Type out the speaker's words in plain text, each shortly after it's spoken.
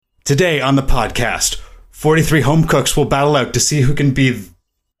Today on the podcast, 43 home cooks will battle out to see who can be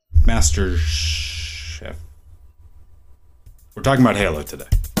Master Chef. We're talking about Halo today.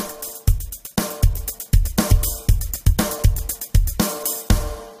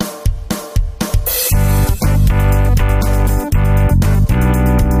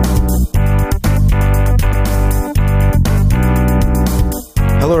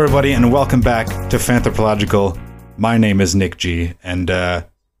 Hello, everybody, and welcome back to Fanthropological. My name is Nick G, and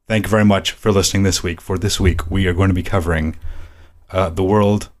thank you very much for listening this week. For this week, we are going to be covering the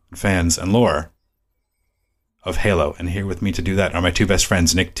world, fans, and lore of Halo. And here with me to do that are my two best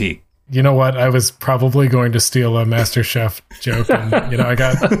friends, Nick T. You know what? I was probably going to steal a Master Chef joke, and I've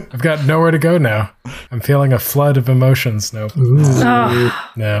got nowhere to go now. I'm feeling a flood of emotions. No.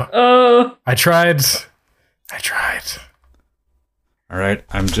 I tried. All right,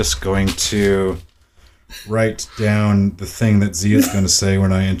 I'm just going to write down the thing that Z is going to say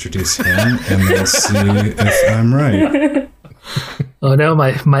when I introduce him, and we'll see if I'm right. Oh no,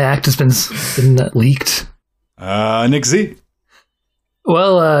 my act has been leaked. Nick Z.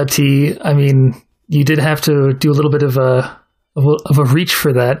 Well, T, I mean, you did have to do a little bit of a reach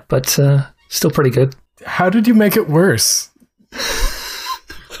for that, but still pretty good. How did you make it worse?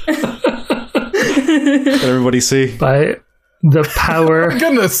 Did everybody see? By the power. Oh,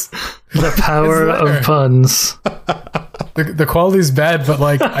 goodness. The power of puns. The quality's bad, but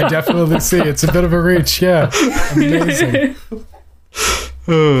I definitely see it's a bit of a reach. Yeah, amazing.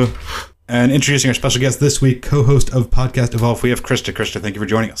 And introducing our special guest this week, co-host of Podcast Evolve, we have Krista. Krista, thank you for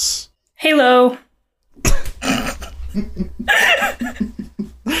joining us. Hello. One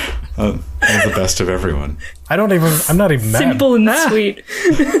of the best of everyone. I'm not even mad. Simple and sweet.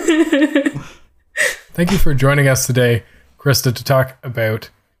 Thank you for joining us today, Krista, to talk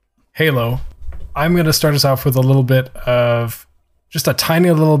about Halo. I'm going to start us off with just a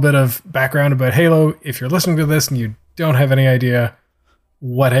tiny little bit of background about Halo. If you're listening to this and you don't have any idea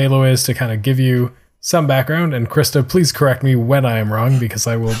what Halo is, to kind of give you some background. And Krista, please correct me when I am wrong, because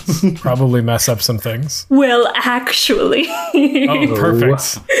I will probably mess up some things. Well, actually. Oh, perfect.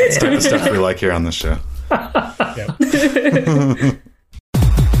 That's the type of stuff we like here on the show. Yep.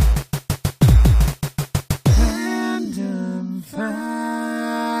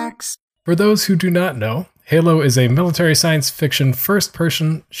 For those who do not know, Halo is a military science fiction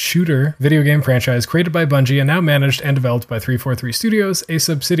first-person shooter video game franchise created by Bungie and now managed and developed by 343 Studios, a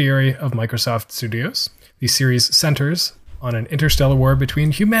subsidiary of Microsoft Studios. The series centers on an interstellar war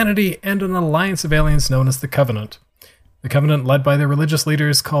between humanity and an alliance of aliens known as the Covenant. The Covenant, led by their religious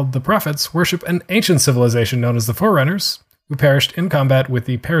leaders called the Prophets, worship an ancient civilization known as the Forerunners, who perished in combat with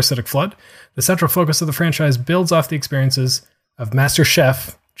the Parasitic Flood. The central focus of the franchise builds off the experiences of Master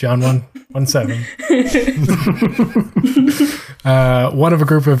Chef John 117, one of a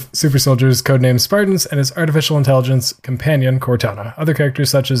group of super soldiers codenamed Spartans, and his artificial intelligence companion Cortana. Other characters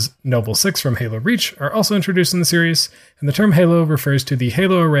such as Noble Six from Halo Reach are also introduced in the series, and the term Halo refers to the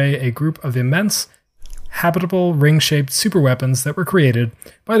Halo Array, a group of immense, habitable, ring-shaped superweapons that were created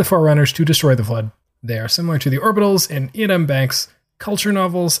by the Forerunners to destroy the Flood. They are similar to the Orbitals in Ian M. Banks' culture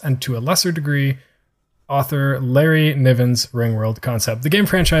novels, and to a lesser degree, author Larry Niven's Ringworld concept. The game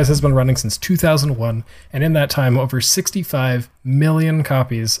franchise has been running since 2001, and in that time, over 65 million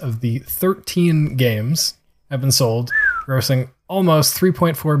copies of the 13 games have been sold, grossing almost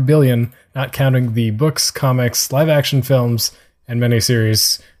 $3.4 billion, not counting the books, comics, live-action films, and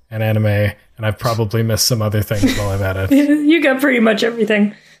miniseries, and anime, and I've probably missed some other things while I'm at it. You got pretty much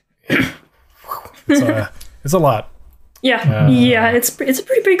everything. It's a lot. Yeah, it's a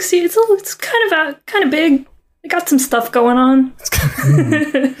pretty big series. It's kind of big. They got some stuff going on. It's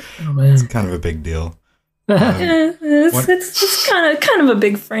kind of a big deal. It's kind of a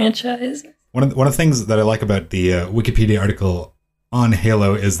big franchise. One of the things that I like about the Wikipedia article on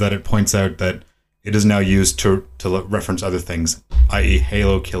Halo is that it points out that it is now used to reference other things, i.e.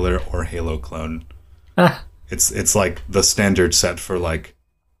 Halo Killer or Halo Clone. It's like the standard set for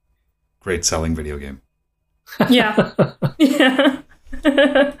great selling video game. Yeah.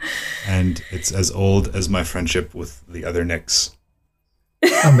 And it's as old as my friendship with the other Nicks.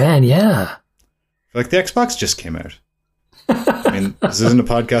 Oh man, yeah. The Xbox just came out. I mean, this isn't a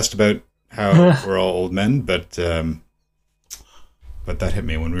podcast about how we're all old men, but that hit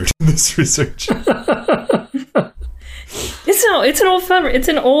me when we were doing this research. It's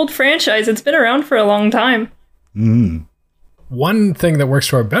an old franchise. It's been around for a long time. Mm. One thing that works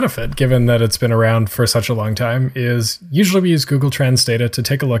to our benefit, given that it's been around for such a long time, is usually we use Google Trends data to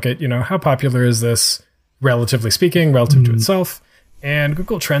take a look at, how popular is this, relatively speaking, relative to itself. And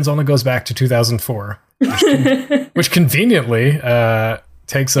Google Trends only goes back to 2004, which conveniently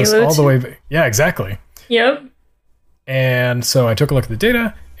takes us Halo all the 2. way. Yeah, exactly. Yep. And so I took a look at the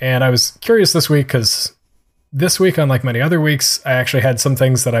data, and I was curious this week because this week, unlike many other weeks, I actually had some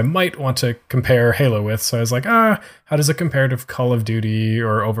things that I might want to compare Halo with. So I was like, how does it compare to Call of Duty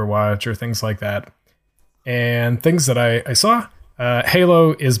or Overwatch or things like that? And things that I saw,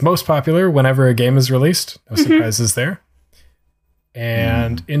 Halo is most popular whenever a game is released. No surprises there.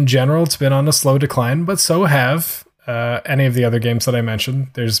 And in general, it's been on a slow decline, but so have any of the other games that I mentioned.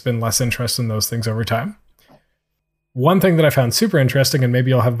 There's been less interest in those things over time. One thing that I found super interesting, and maybe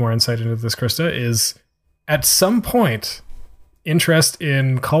you'll have more insight into this, Krista, is at some point, interest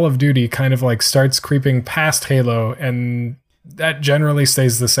in Call of Duty kind of like starts creeping past Halo, and that generally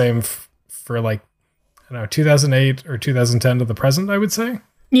stays the same for like, I don't know, 2008 or 2010 to the present, I would say.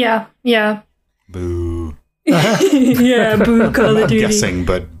 Yeah. Boo. Yeah, boo Call of I'm Duty. guessing,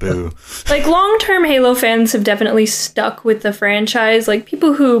 but boo. Like, long-term Halo fans have definitely stuck with the franchise. Like,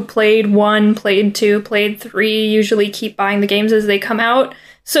 people who played 1, played 2, played 3 usually keep buying the games as they come out.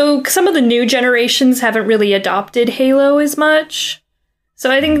 So some of the new generations haven't really adopted Halo as much.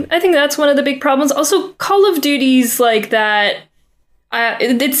 So I think that's one of the big problems. Also, Call of Duty's like that.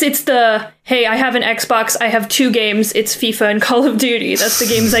 It's the, hey, I have an Xbox, I have 2 games, it's FIFA and Call of Duty. That's the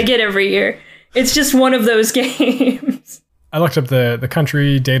games I get every year. It's just one of those games. I looked up the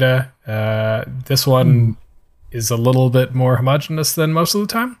country data. This one is a little bit more homogenous than most of the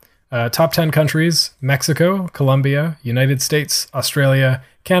time. Top 10 countries: Mexico, Colombia, United States, Australia,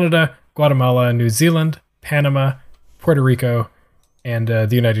 Canada, Guatemala, New Zealand, Panama, Puerto Rico, and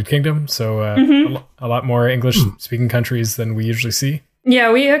the United Kingdom. So a lot more English-speaking countries than we usually see.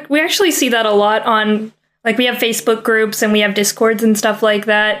 Yeah, we actually see that a lot on, like, we have Facebook groups and we have Discords and stuff like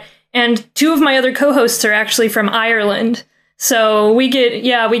that. And 2 of my other co-hosts are actually from Ireland. So we get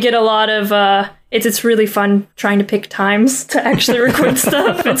a lot of, it's really fun trying to pick times to actually record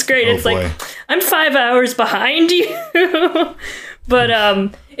stuff. It's great. Oh, it's boy. like, I'm 5 hours behind you.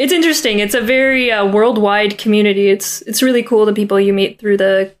 But it's interesting. It's a very worldwide community. It's really cool, the people you meet through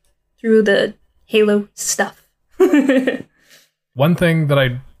the Halo stuff. One thing that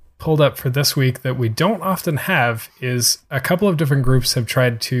I pulled up for this week that we don't often have is a couple of different groups have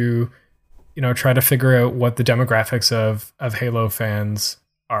tried to, try to figure out what the demographics of Halo fans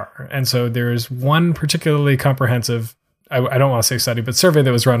are. And so there's one particularly comprehensive, I don't want to say study, but survey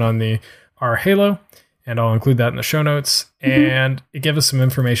that was run on the Our Halo, and I'll include that in the show notes. And it gave us some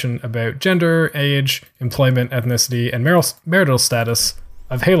information about gender, age, employment, ethnicity, and marital status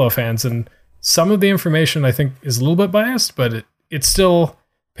of Halo fans. And some of the information I think is a little bit biased, but it still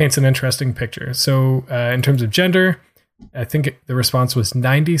paints an interesting picture. So in terms of gender, I think the response was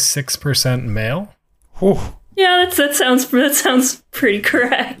 96% male. Whew. Yeah, that sounds pretty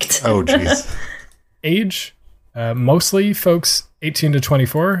correct. Oh, jeez. Age, mostly folks 18 to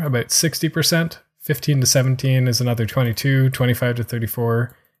 24, about 60%. 15 to 17 is another 22. 25 to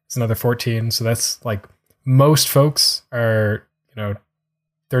 34 is another 14. So that's like most folks are,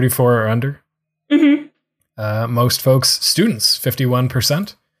 34 or under. Mm-hmm. Most folks, students,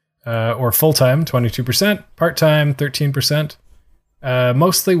 51%. Or full-time, 22%, part-time, 13%,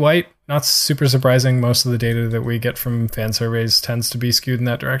 mostly white. Not super surprising. Most of the data that we get from fan surveys tends to be skewed in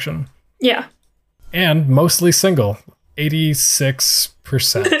that direction. Yeah. And mostly single, 86%.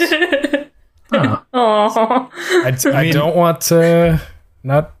 Aww. I don't want to,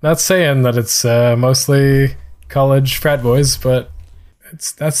 not saying that it's mostly college frat boys, but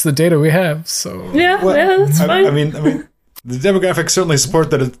that's the data we have. So Yeah, that's fine. I mean, the demographics certainly support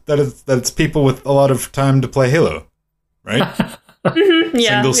that it's people with a lot of time to play Halo, right?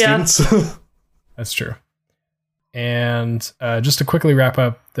 Yeah, Single students. that's true. And just to quickly wrap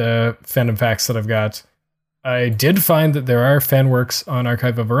up the fandom facts that I've got, I did find that there are fan works on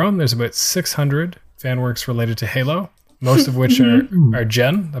Archive of Our Own. There's about 600 fan works related to Halo, most of which are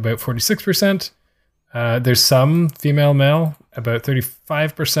gen, about 46%. There's some female-male, about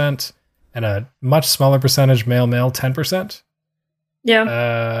 35%, and a much smaller percentage male-male, 10%.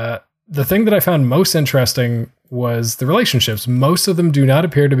 Yeah. The thing that I found most interesting was the relationships. Most of them do not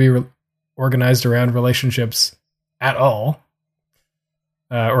appear to be organized around relationships at all,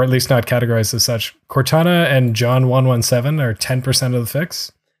 or at least not categorized as such. Cortana and John 117 are 10% of the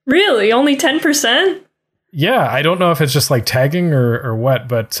fix. Really? Only 10%? Yeah, I don't know if it's just like tagging or what,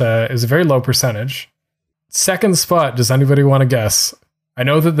 but it was a very low percentage. Second spot, does anybody want to guess? I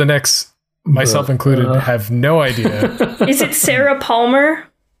know that the next, myself included, have no idea. Is it Sarah Palmer?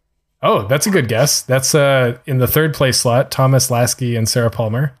 Oh, that's a good guess. That's in the third place slot, Thomas Lasky and Sarah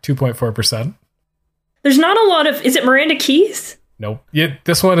Palmer, 2.4%. There's not a lot of... Is it Miranda Keys? Nope.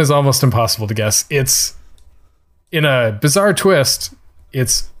 This one is almost impossible to guess. It's, in a bizarre twist,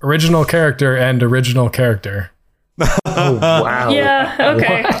 It's original character and original character. Oh, wow. Yeah,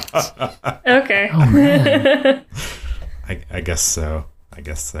 okay. Okay. Oh, man. I guess so.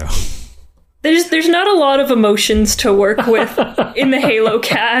 There's not a lot of emotions to work with in the Halo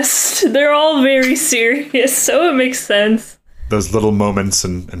cast. They're all very serious, so it makes sense. Those little moments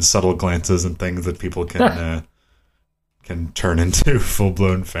and subtle glances and things that people can turn into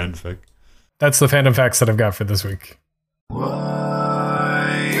full-blown fanfic. That's the fandom facts that I've got for this week. So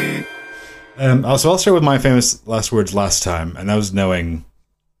I'll start with my famous last words last time, and that was knowing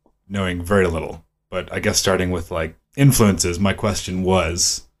very little. But I guess starting with like influences, my question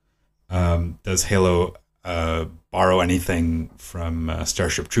was, does Halo borrow anything from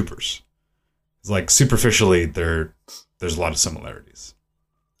Starship Troopers? It's like superficially, there's a lot of similarities,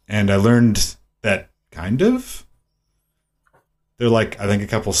 and I learned that kind of. They're like, I think, a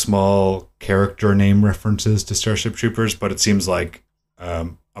couple small character name references to Starship Troopers, but it seems like a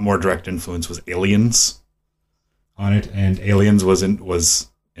more direct influence was Aliens on it, and Aliens was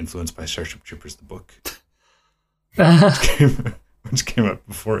influenced by Starship Troopers, the book, which came out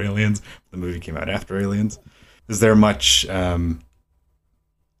before Aliens. The movie came out after Aliens. Is there much in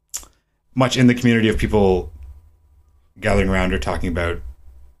the community of people gathering around or talking about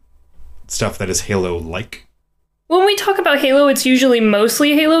stuff that is Halo-like? When we talk about Halo, it's usually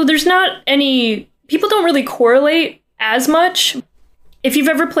mostly Halo. There's not any... People don't really correlate as much. If you've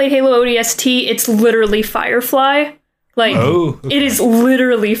ever played Halo ODST, it's literally Firefly. Like, It is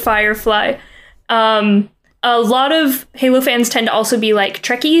literally Firefly. A lot of Halo fans tend to also be like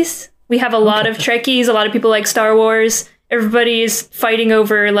Trekkies. We have a lot of Trekkies. A lot of people like Star Wars. Everybody is fighting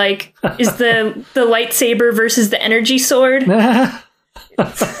over, like, is the lightsaber versus the energy sword?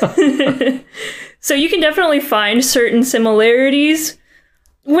 So you can definitely find certain similarities.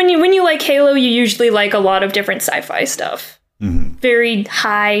 When you like Halo, you usually like a lot of different sci-fi stuff. Mm-hmm. Very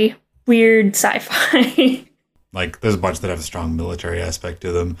high, weird sci-fi. Like, there's a bunch that have a strong military aspect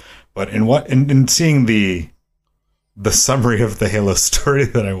to them. But in seeing the summary of the Halo story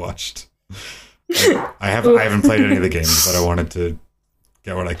that I watched, I haven't played any of the games, but I wanted to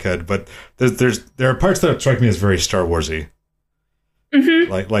get what I could. But there are parts that strike me as very Star Warsy.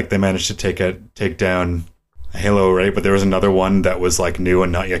 Mm-hmm. Like they managed to take down a Halo array, but there was another one that was like new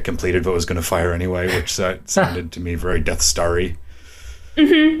and not yet completed, but was going to fire anyway, which sounded to me very Death Starry.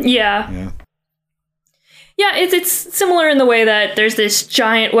 Mm-hmm. Yeah. It's similar in the way that there's this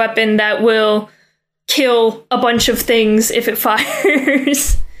giant weapon that will kill a bunch of things if it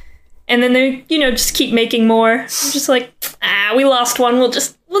fires, and then they just keep making more. I'm just like, we lost one. We'll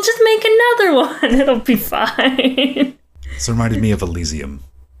just make another one. It'll be fine. This reminded me of Elysium,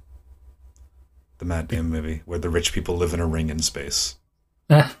 the Matt Damon movie, where the rich people live in a ring in space.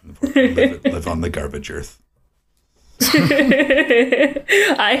 And the poor people live on the garbage Earth.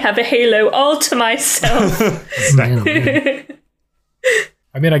 I have a Halo all to myself.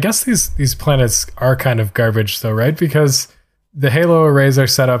 I mean, I guess these planets are kind of garbage, though, right? Because the Halo arrays are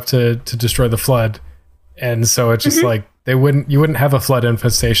set up to destroy the Flood, and so it's just like you wouldn't have a Flood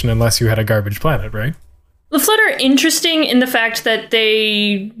infestation unless you had a garbage planet, right? The Flood are interesting in the fact that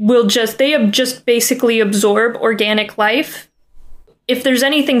they have just basically absorb organic life. If there's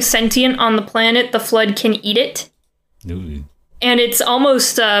anything sentient on the planet, the Flood can eat it. Ooh. And it's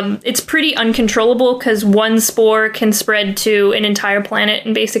almost, it's pretty uncontrollable because one spore can spread to an entire planet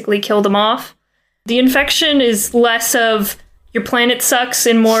and basically kill them off. The infection is less of your planet sucks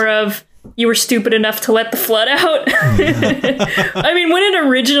and more of you were stupid enough to let the Flood out. I mean, when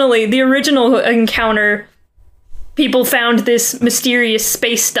the original encounter, people found this mysterious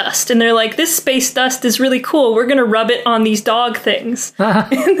space dust, and they're like, this space dust is really cool. We're going to rub it on these dog things.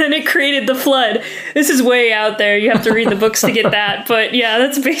 And then it created the Flood. This is way out there. You have to read the books to get that. But yeah,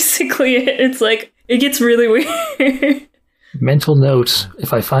 that's basically it. It's like, it gets really weird. Mental note,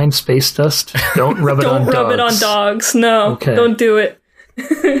 if I find space dust, don't rub it on dogs. Don't rub it on dogs. No, don't do it.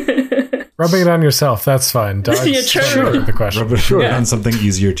 Rubbing it on yourself, that's fine. Dogs, yeah, sure. The question. Rub it on something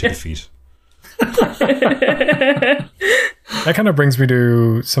easier to defeat. That kind of brings me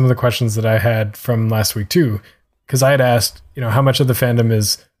to some of the questions that I had from last week too, because I had asked, how much of the fandom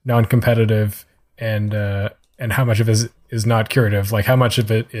is non-competitive and how much of it is not curative, like how much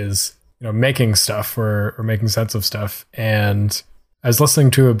of it is making stuff or making sense of stuff. And I was listening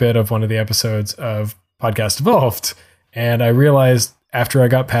to a bit of one of the episodes of Podcast Evolved, and I realized after I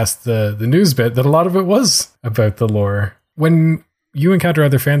got past the news bit that a lot of it was about the lore. When you encounter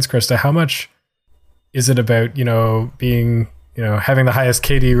other fans, Krista, how much is it about, being, having the highest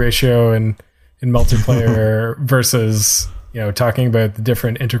KD ratio in multiplayer versus, talking about the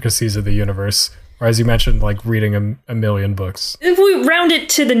different intricacies of the universe? Or as you mentioned, like reading a million books. If we round it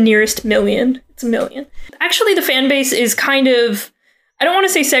to the nearest million, it's a million. Actually, the fan base is kind of, I don't want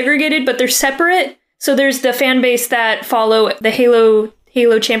to say segregated, but they're separate. So there's the fan base that follow the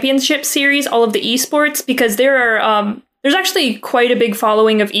Halo Championship series, all of the esports, because there's actually quite a big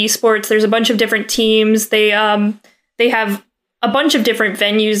following of esports. There's a bunch of different teams. They have a bunch of different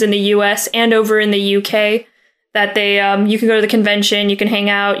venues in the US and over in the UK that you can go to the convention, you can hang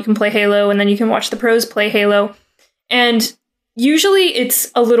out, you can play Halo, and then you can watch the pros play Halo. And usually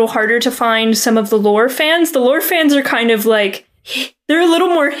it's a little harder to find some of the lore fans. The lore fans are kind of like, they're a little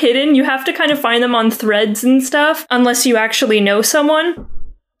more hidden. You have to kind of find them on threads and stuff, unless you actually know someone.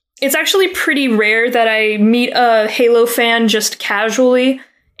 It's actually pretty rare that I meet a Halo fan just casually,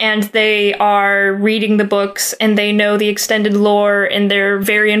 and they are reading the books and they know the extended lore and they're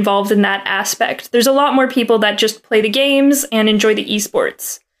very involved in that aspect. There's a lot more people that just play the games and enjoy the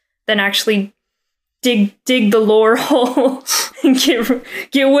esports than actually dig the lore hole and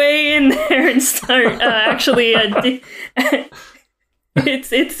get way in there and start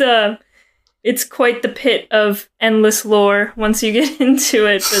it's quite the pit of endless lore once you get into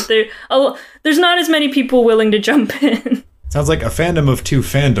it, but there's not as many people willing to jump in. Sounds like a fandom of two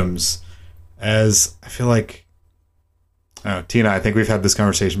fandoms, as I feel like Tina, I think we've had this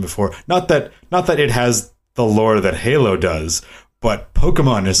conversation before. Not that it has the lore that Halo does, but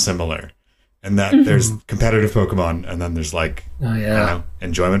Pokemon is similar. And that there's competitive Pokemon, and then there's like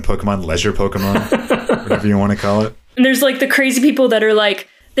enjoyment Pokemon, leisure Pokemon, whatever you want to call it. And there's like the crazy people that are like,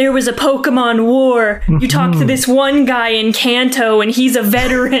 there was a Pokemon war. You talk to this one guy in Kanto, and he's a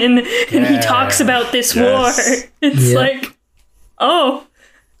veteran, and he talks about this war. It's like, oh,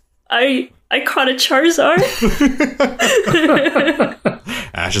 I caught a Charizard.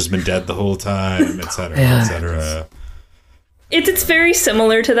 Ash has been dead the whole time, etc., etc. It's very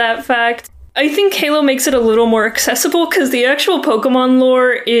similar to that fact. I think Halo makes it a little more accessible because the actual Pokemon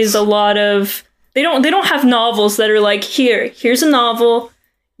lore is a lot of, they don't have novels that are like, here's a novel,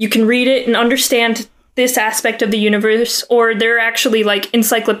 you can read it and understand this aspect of the universe, or they're actually like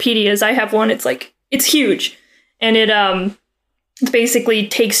encyclopedias. I have one, it's huge, and it basically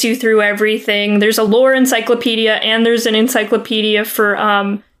takes you through everything. There's a lore encyclopedia and there's an encyclopedia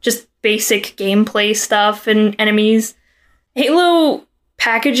for just basic gameplay stuff and enemies. Halo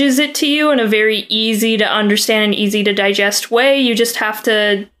packages it to you in a very easy to understand and easy to digest way. You just have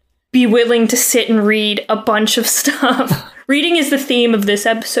to be willing to sit and read a bunch of stuff. Reading is the theme of this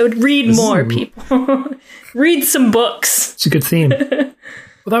episode. Read more, people. Read some books. It's a good theme.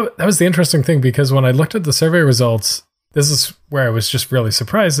 Well, that was the interesting thing, because when I looked at the survey results, this is where I was just really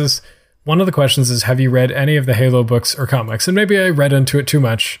surprised. Is one of the questions is, have you read any of the Halo books or comics? And maybe I read into it too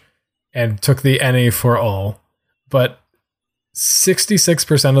much and took the NA for all. But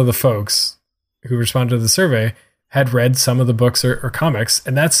 66% of the folks who responded to the survey had read some of the books or comics,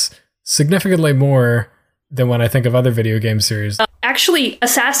 and that's significantly more than when I think of other video game series. Actually,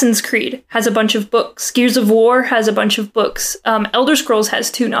 Assassin's Creed has a bunch of books. Gears of War has a bunch of books. Elder Scrolls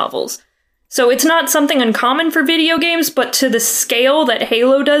has 2 novels. So it's not something uncommon for video games, but to the scale that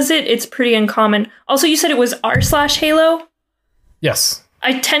Halo does it, it's pretty uncommon. Also, you said it was r/Halo? Yes.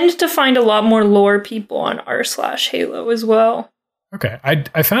 I tend to find a lot more lore people on r/Halo as well. Okay.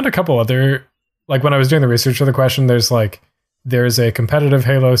 I found a couple other, like when I was doing the research for the question, there's a competitive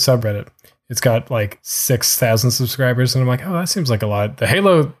Halo subreddit. It's got like 6,000 subscribers, and I'm like, oh, that seems like a lot. The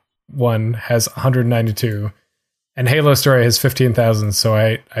Halo one has 192, and Halo Story has 15,000, so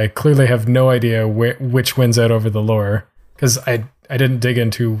I clearly have no idea which wins out over the lore, because I didn't dig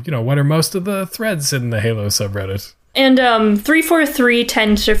into, what are most of the threads in the Halo subreddit. And 343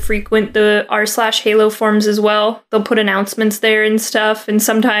 tend to frequent the r/Halo forums as well. They'll put announcements there and stuff, and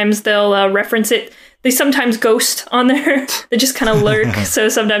sometimes they'll reference it. They sometimes ghost on there. They just kind of lurk. So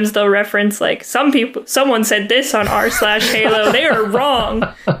sometimes they'll reference like, someone said this on r/Halo. They are wrong.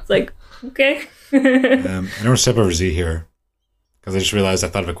 It's like, okay. I don't want to step over Z here, because I just realized I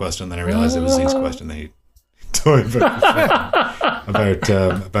thought of a question, then I realized it was Z's question that he told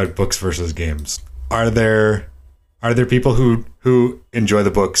about books versus games. Are there people who enjoy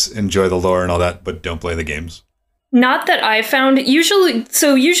the books, enjoy the lore and all that, but don't play the games? Not that I found. Usually the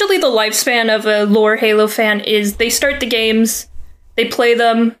lifespan of a lore Halo fan is they start the games, they play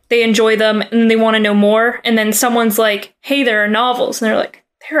them, they enjoy them, and they want to know more. And then someone's like, hey, there are novels. And they're like,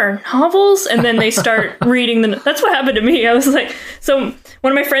 there are novels? And then they start reading them. That's what happened to me. I was like, so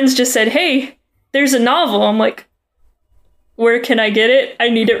one of my friends just said, hey, there's a novel. I'm like, where can I get it? I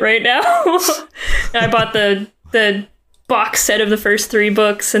need it right now. And I bought the box set of the first 3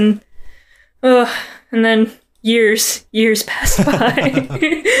 books, and then years pass by.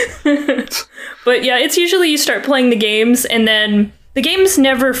 But yeah, it's usually you start playing the games and then the games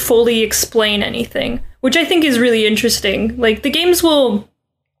never fully explain anything, which I think is really interesting. Like, the games will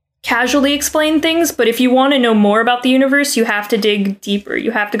casually explain things, but if you want to know more about the universe, you have to dig deeper.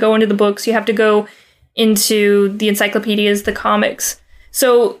 You have to go into the books, you have to go into the encyclopedias, the comics.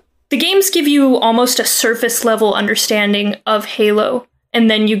 So the games give you almost a surface level understanding of Halo, and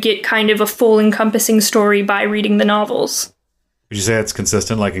then you get kind of a full encompassing story by reading the novels. Would you say it's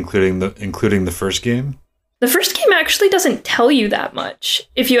consistent, like including the first game? The first game actually doesn't tell you that much.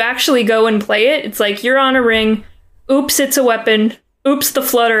 If you actually go and play it, it's like you're on a ring. Oops, it's a weapon. Oops, the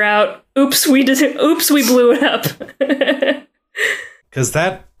flood are out. Oops, we blew it up. Because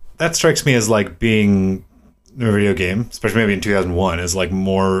that strikes me as like being a video game, especially maybe in 2001, is like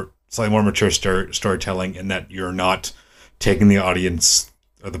slightly more mature storytelling, in that you're not taking the audience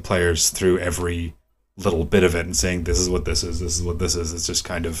or the players through every little bit of it and saying, this is what this is, this is what this is. It's just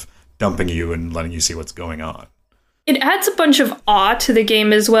kind of dumping you and letting you see what's going on. It adds a bunch of awe to the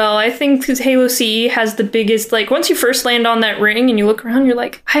game as well. I think Halo CE has the biggest, like, once you first land on that ring and you look around, you're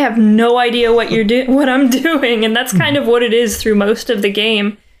like, I have no idea what I'm doing. And that's kind of what it is through most of the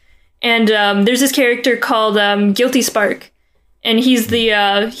game. And there's this character called Guilty Spark. And he's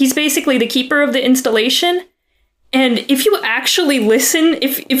basically the keeper of the installation. And if you actually listen,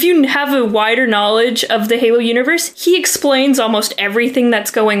 if you have a wider knowledge of the Halo universe, he explains almost everything that's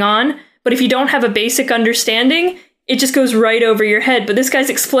going on. But if you don't have a basic understanding, it just goes right over your head. But this guy's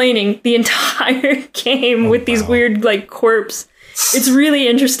explaining the entire game with these weird, like, quirks. It's really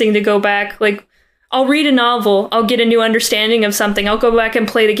interesting to go back. Like, I'll read a novel, I'll get a new understanding of something, I'll go back and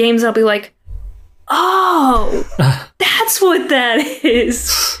play the games, and I'll be like, oh, that's what that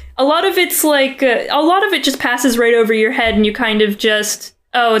is. A lot of it's like, a lot of it just passes right over your head, and you kind of just,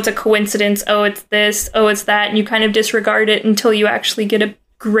 oh, it's a coincidence, oh, it's this, oh, it's that, and you kind of disregard it until you actually get a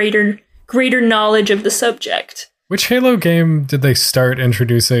greater knowledge of the subject. Which Halo game did they start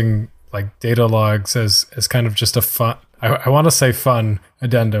introducing like data logs as kind of just a fun, I want to say fun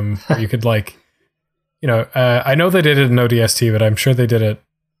addendum where you could like, I know they did it in ODST, but I'm sure they did it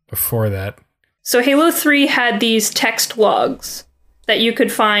before that. So Halo 3 had these text logs that you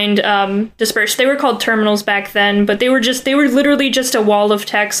could find dispersed. They were called terminals back then, but they were literally just a wall of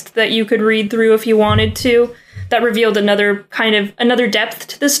text that you could read through if you wanted to. That revealed another depth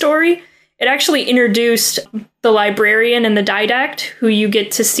to the story. It actually introduced the librarian and the didact, who you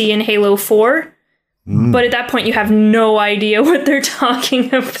get to see in Halo 4. But at that point, you have no idea what they're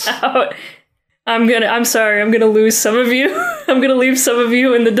talking about. I'm sorry, I'm gonna lose some of you. I'm gonna leave some of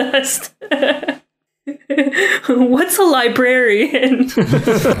you in the dust. What's a librarian?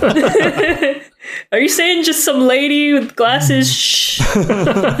 Are you saying just some lady with glasses? Shh.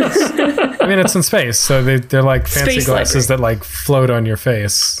 I mean, it's in space, so they're like fancy Space glasses that like float on your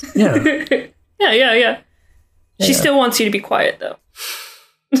face. Yeah. Yeah. She still wants you to be quiet, though.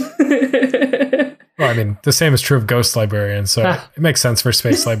 Well, I mean, the same is true of ghost librarians, so it makes sense for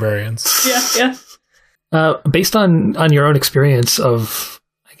space librarians. Yeah. Based on your own experience of,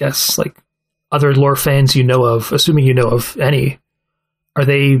 I guess, like other lore fans you know of, assuming you know of any, are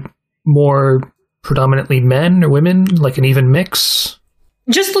they more predominantly men or women, like an even mix?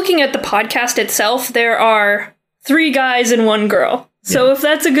 Just looking at the podcast itself, there are 3 guys and 1 girl. So if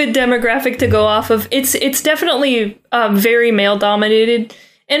that's a good demographic to go off of, it's definitely very male dominated.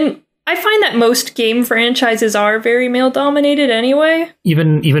 And I find that most game franchises are very male dominated anyway.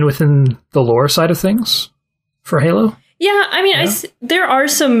 Even within the lore side of things for Halo? Yeah, I mean, there are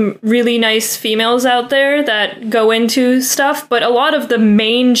some really nice females out there that go into stuff, but a lot of the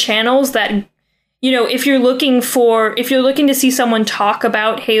main channels that, if you're looking to see someone talk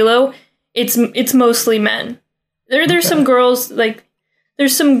about Halo, it's mostly men. There's some girls, like,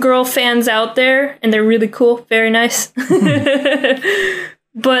 there's some girl fans out there, and they're really cool, very nice.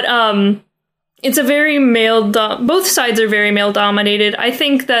 But it's a very both sides are very male dominated. I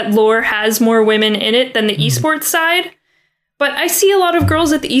think that lore has more women in it than the esports side, but I see a lot of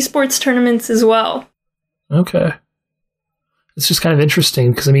girls at the esports tournaments as well. Okay. It's just kind of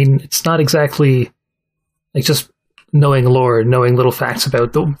interesting because, I mean, it's not exactly like just knowing lore, knowing little facts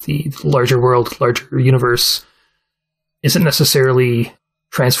about the larger world, larger universe isn't necessarily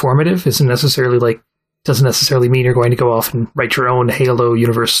transformative, doesn't necessarily mean you're going to go off and write your own Halo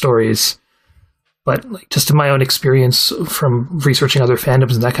universe stories. But like, just in my own experience from researching other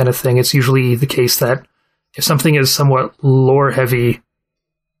fandoms and that kind of thing, it's usually the case that if something is somewhat lore heavy,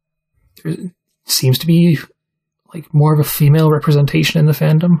 there seems to be like more of a female representation in the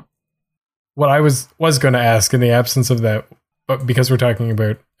fandom. What I was going to ask in the absence of that, but because we're talking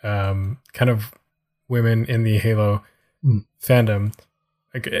about kind of women in the Halo fandom.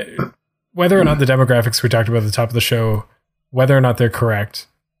 Like, whether or not the demographics we talked about at the top of the show, whether or not they're correct,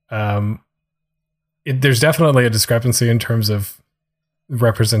 there's definitely a discrepancy in terms of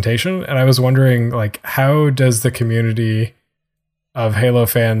representation. And I was wondering, like, how does the community of Halo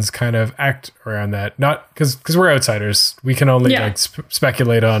fans kind of act around that? Not because we're outsiders, we can only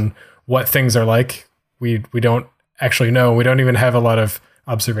speculate on what things are like. We don't actually know. We don't even have a lot of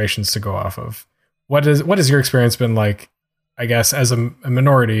observations to go off of. What has your experience been like, I guess, as a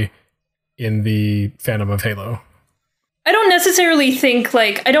minority in the fandom of Halo? I don't necessarily think,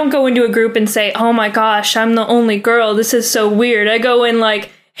 like, I don't go into a group and say, oh my gosh, I'm the only girl, this is so weird. I go in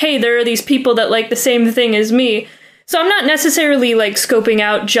like, hey, there are these people that like the same thing as me. So I'm not necessarily, like, scoping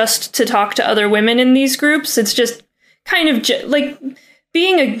out just to talk to other women in these groups. It's just kind of like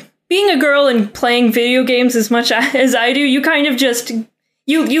being a girl and playing video games as much as I do. You kind of just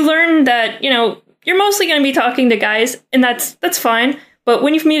you learn that, you know, you're mostly going to be talking to guys, and that's fine. But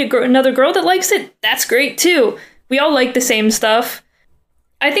when you meet another girl that likes it, that's great too. We all like the same stuff.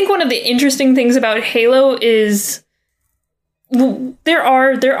 I think one of the interesting things about Halo is there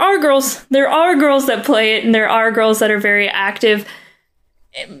are girls that play it, and there are girls that are very active,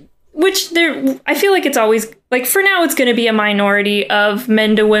 which I feel like it's always, like, for now it's going to be a minority of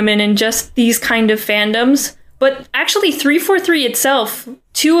men to women in just these kind of fandoms. But actually 343 itself,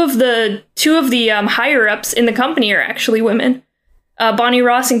 two of the higher ups in the company are actually women. Bonnie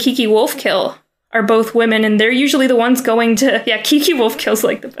Ross and Kiki Wolfkill are both women, and they're usually the ones going to... Yeah, Kiki Wolfkill's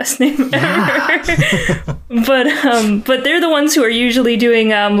like the best name ever. But they're the ones who are usually doing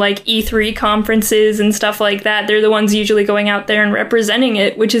like E3 conferences and stuff like that. They're the ones usually going out there and representing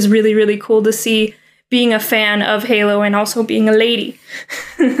it, which is really, really cool to see, being a fan of Halo and also being a lady.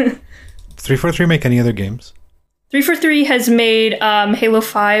 343 make any other games? 343 has made Halo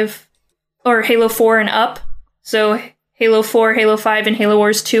 5 or Halo 4 and up. So Halo 4, Halo 5, and Halo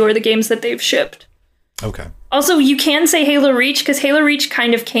Wars 2 are the games that they've shipped. Okay. Also, you can say Halo Reach, because Halo Reach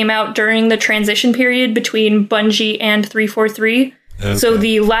kind of came out during the transition period between Bungie and 343. Okay. So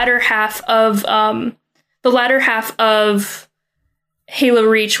the latter half of Halo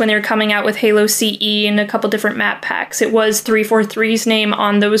Reach, when they were coming out with Halo CE and a couple different map packs, it was 343's name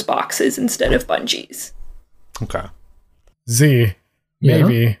on those boxes instead of Bungie's. Okay. Z,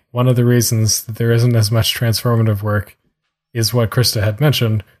 maybe one of the reasons that there isn't as much transformative work is what Krista had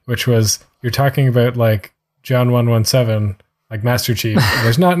mentioned, which was you're talking about, like, John 117, like Master Chief. And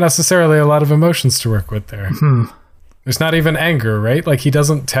there's not necessarily a lot of emotions to work with there. There's not even anger, right? Like, he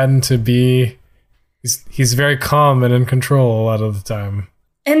doesn't tend to be... He's very calm and in control a lot of the time.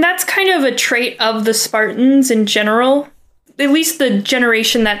 And that's kind of a trait of the Spartans in general. At least the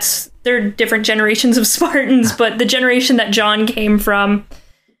generation there are different generations of Spartans, but the generation that John came from,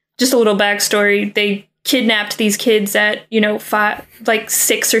 just a little backstory, they kidnapped these kids at,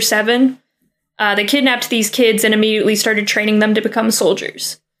 6 or 7. They kidnapped these kids and immediately started training them to become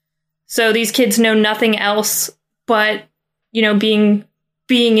soldiers. So these kids know nothing else but, being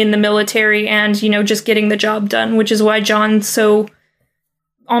in the military and, just getting the job done, which is why John's so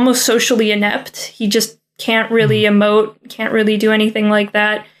almost socially inept. He just can't really emote, can't really do anything like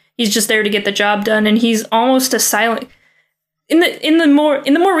that. He's just there to get the job done, and he's almost a silent... In the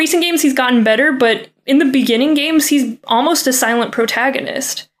more recent games, he's gotten better, but in the beginning games, he's almost a silent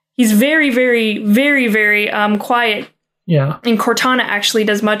protagonist. He's very, very, very, very quiet. Yeah. And Cortana actually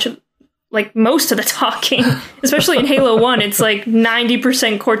does most of the talking. Especially in Halo 1, it's like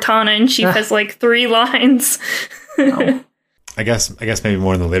 90% Cortana, and she has like 3 lines. No. I guess maybe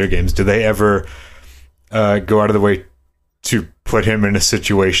more in the later games. Do they ever go out of the way to put him in a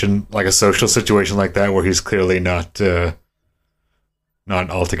situation, like a social situation like that, where he's clearly not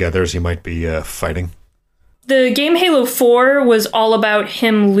all together as he might be fighting? The game Halo 4 was all about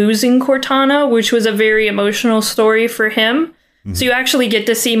him losing Cortana, which was a very emotional story for him. Mm-hmm. So you actually get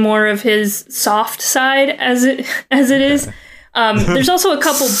to see more of his soft side as it is. There's also a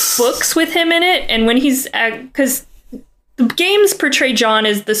couple books with him in it, and when he's... because the games portray John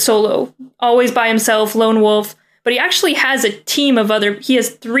as the solo, always by himself, lone wolf, but he actually has a team of he has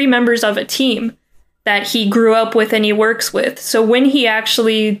 3 members of a team that he grew up with and he works with. So when he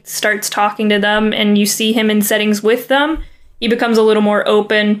actually starts talking to them and you see him in settings with them, he becomes a little more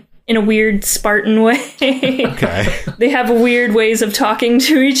open in a weird Spartan way. Okay. They have weird ways of talking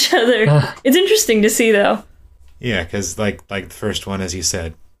to each other. It's interesting to see, though. Yeah, because like the first one, as you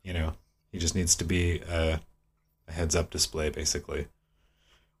said, he just needs to be a heads-up display, basically.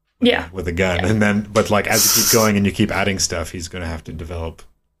 With a gun. Yeah. But as you keep going and you keep adding stuff, he's going to have to develop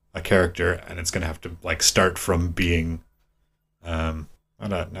a character, and it's going to have to start from being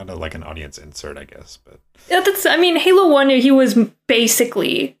Not like an audience insert, I guess, but Yeah, Halo 1, he was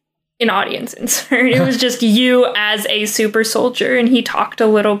basically an audience insert. It was just you as a super soldier, and he talked a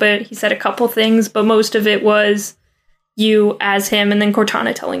little bit. He said a couple things, but most of it was you as him, and then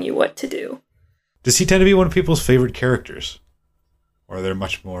Cortana telling you what to do. does he tend to be one of people's favorite characters? Or are there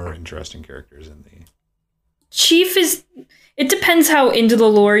much more interesting characters in the... Chief is... It depends how into the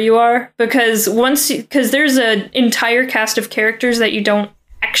lore you are, because there's an entire cast of characters that you don't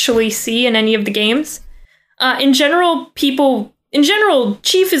actually see in any of the games. In general,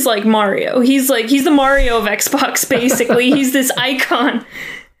 Chief is like Mario. He's the Mario of Xbox, basically. He's this icon.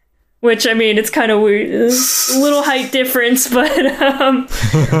 Which, I mean, it's kind of weird. It's a little height difference, but...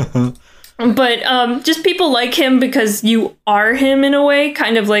 But just people like him because you are him in a way,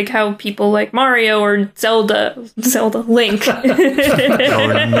 kind of like how people like Mario or Link. Oh,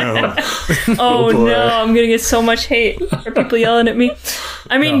 no. Oh no, I'm gonna get so much hate for people yelling at me.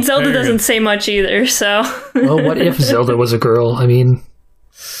 I mean, No, Zelda you're doesn't good. say much either, so... Well, what if Zelda was a girl? I mean,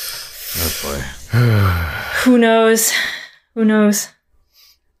 Oh, boy. Who knows?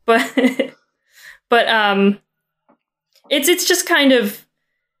 But it's just kind of...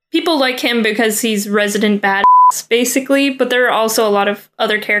 People like him because he's resident badass, basically, but there are also a lot of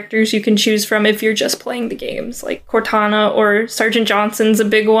other characters you can choose from if you're just playing the games, like Cortana or Sergeant Johnson's a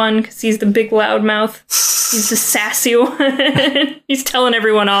big one, because he's the big loudmouth. He's the sassy one. He's telling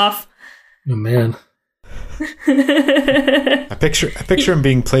everyone off. oh man. I picture him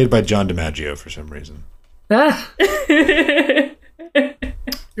being played by John DiMaggio for some reason. Ah,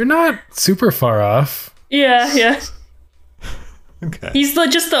 You're not super far off. Yeah. Okay. He's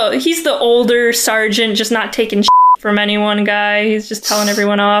the older sergeant, just not taking from anyone guy. He's just telling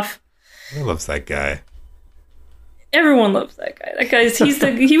everyone off. Who loves that guy? Everyone loves that guy.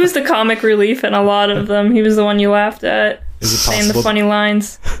 He was the comic relief in a lot of them. He was the one you laughed at, Is it saying the possible? funny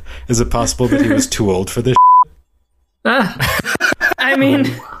lines. Is it possible that he was too old for this? I mean,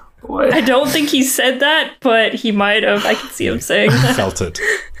 what? I don't think he said that, but he might have. I can see him saying that. Felt it.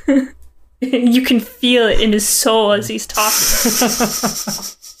 You can feel it in his soul as he's talking.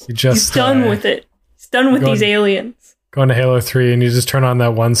 You just He's done with it. He's done with Go these on. aliens. Go into Halo 3 and you just turn on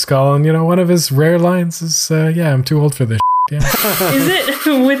that one skull, and one of his rare lines is, "Yeah, I'm too old for this." Yeah. Is it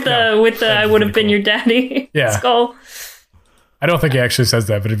with the I would have been your daddy Yeah. skull? I don't think he actually says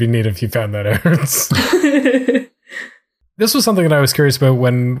that, but it'd be neat if he found that out. This was something that I was curious about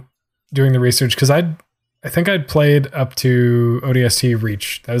when doing the research, because I think I'd played up to ODST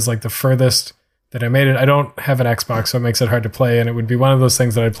Reach. That was like the furthest that I made it. I don't have an Xbox, so it makes it hard to play, and it would be one of those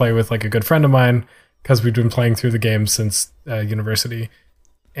things that I'd play with like a good friend of mine, because we'd been playing through the game since university.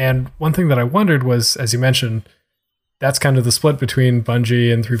 And one thing that I wondered was, as you mentioned, that's kind of the split between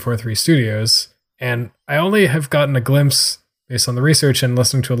Bungie and 343 Studios. And I only have gotten a glimpse, based on the research and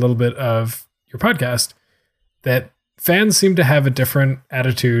listening to a little bit of your podcast, that fans seem to have a different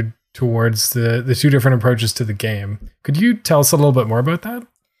attitude towards the two different approaches to the game. Could you tell us a little bit more about that?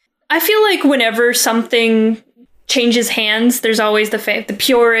 I feel like whenever something changes hands, there's always the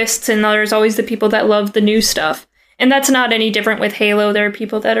purists, and there's always the people that love the new stuff. And that's not any different with Halo. There are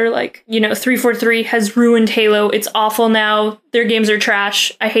people that are like, 343 has ruined Halo. It's awful now. Their games are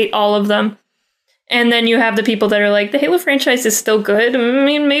trash. I hate all of them. And then you have the people that are like, the Halo franchise is still good. I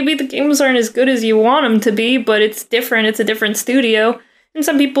mean, maybe the games aren't as good as you want them to be, but it's different. It's a different studio. And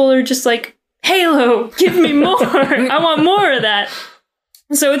some people are just like, Halo, give me more. I want more of that.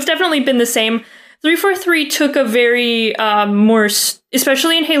 So it's definitely been the same. 343 took a very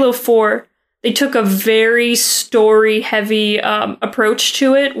especially in Halo 4, they took a very story-heavy approach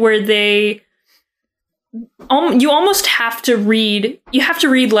to it, where you almost have to read. You have to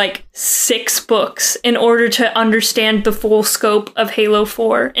read like 6 books in order to understand the full scope of Halo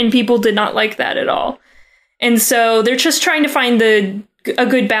 4, and people did not like that at all. And so they're just trying to find a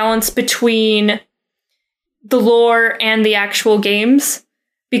good balance between the lore and the actual games,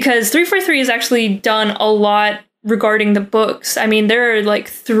 because 343 has actually done a lot regarding the books. I mean, there are like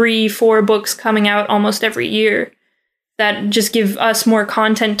 3-4 books coming out almost every year that just give us more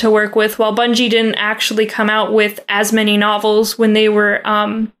content to work with, while Bungie didn't actually come out with as many novels when they were,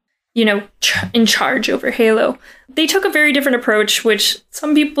 in charge over Halo. They took a very different approach, which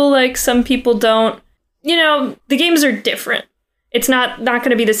some people like, some people don't. The games are different. It's not going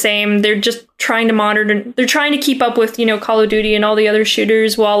to be the same. They're just trying to they're trying to keep up with, Call of Duty and all the other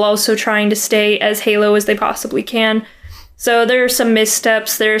shooters, while also trying to stay as Halo as they possibly can. So there are some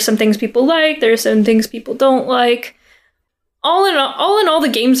missteps. There are some things people like. There are some things people don't like. All in all, the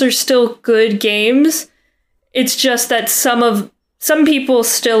games are still good games. It's just that some people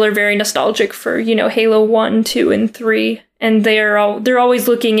still are very nostalgic for, Halo 1, 2, and 3. and they're always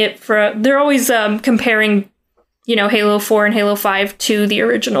comparing, Halo 4 and Halo 5 to the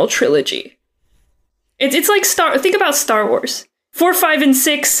original trilogy. It's like think about Star Wars. 4, 5, and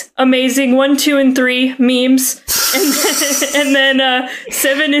 6, amazing. 1, 2, and 3, memes. And then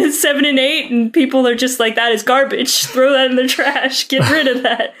 7 and 8, and people are just like, that is garbage. Throw that in the trash. Get rid of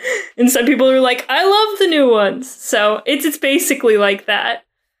that. And some people are like, I love the new ones. So it's basically like that.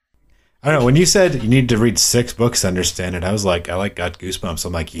 I don't know. When you said you need to read 6 books to understand it, I was like, got goosebumps.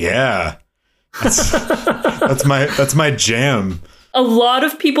 I'm like, yeah, that's my jam. A lot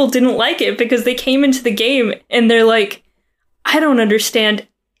of people didn't like it because they came into the game and they're like, I don't understand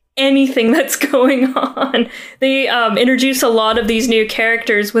anything that's going on. They introduce a lot of these new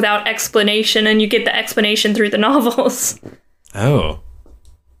characters without explanation, and you get the explanation through the novels. Oh.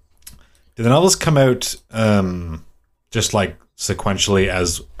 Did the novels come out just like sequentially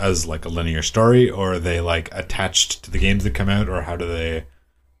as like a linear story, or are they like attached to the games that come out, or how do they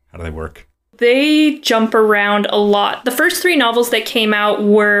work? They jump around a lot. The first 3 novels that came out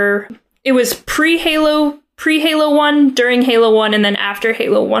it was pre-Halo 1, during Halo 1, and then after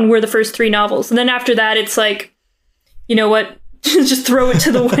Halo 1 were the first 3 novels. And then after that, it's like, you know what? Just throw it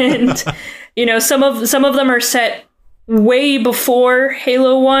to the wind. Some of them are set way before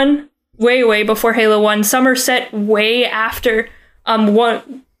Halo 1, way before Halo 1. Some are set way after.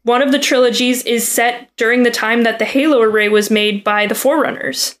 One of the trilogies is set during the time that the Halo array was made by the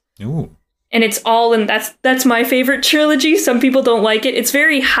Forerunners. Ooh. And it's all in that's my favorite trilogy. Some people don't like it. It's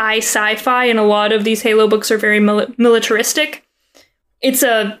very high sci-fi, and a lot of these Halo books are very militaristic. It's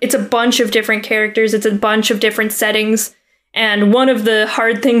a bunch of different characters. It's a bunch of different settings. And one of the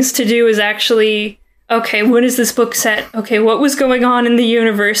hard things to do is actually, okay, when is this book set? Okay, what was going on in the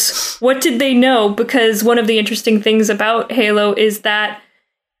universe? What did they know? Because one of the interesting things about Halo is that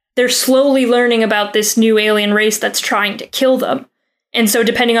they're slowly learning about this new alien race that's trying to kill them. And so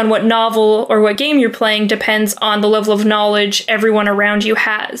depending on what novel or what game you're playing depends on the level of knowledge everyone around you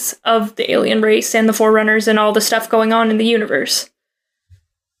has of the alien race and the Forerunners and all the stuff going on in the universe.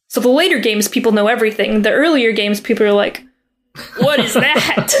 So the later games, people know everything. The earlier games, people are like, what is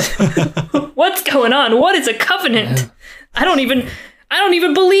that? What's going on? What is a covenant? I don't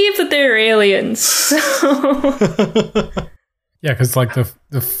even believe that they're aliens. Yeah, because like the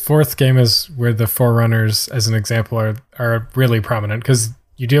 4th game is where the Forerunners, as an example, are really prominent, because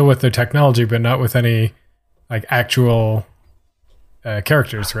you deal with their technology, but not with any like actual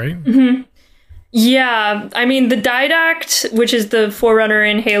characters, right? Mm-hmm. Yeah, I mean, the Didact, which is the Forerunner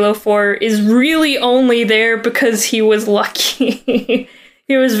in Halo 4, is really only there because he was lucky.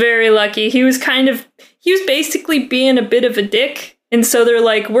 He was very lucky. He was basically being a bit of a dick, and so they're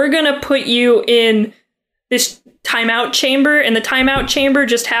like, we're gonna put you in this timeout chamber, and the timeout chamber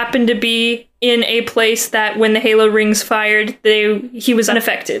just happened to be in a place that when the Halo rings fired, he was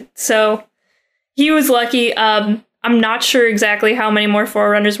unaffected. So he was lucky. I'm not sure exactly how many more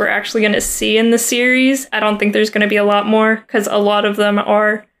Forerunners we're actually going to see in the series. I don't think there's going to be a lot more, because a lot of them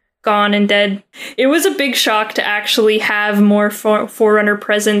are gone and dead. It was a big shock to actually have more Forerunner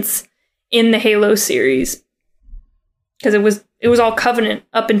presence in the Halo series, because it was all Covenant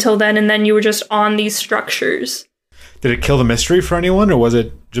up until then, and then you were just on these structures. Did it kill the mystery for anyone, or was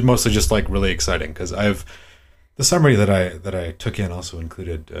it mostly just like really exciting? Because the summary that I took in also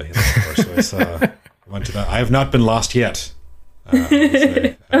included Halo 4, so I went to that. I have not been lost yet.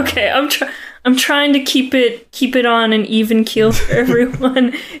 Okay, I'm trying to keep it on an even keel for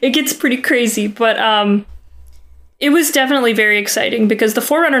everyone. It gets pretty crazy, but it was definitely very exciting, because the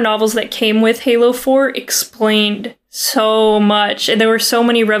Forerunner novels that came with Halo 4 explained so much, and there were so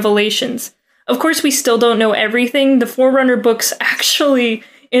many revelations. Of course, we still don't know everything. The Forerunner books actually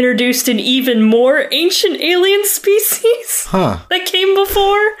introduced an even more ancient alien species that came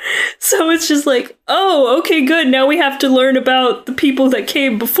before. So it's just like, oh, okay, good. Now we have to learn about the people that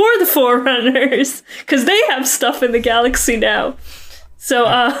came before the Forerunners, because they have stuff in the galaxy now. So,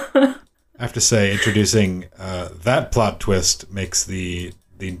 I have to say, introducing that plot twist makes the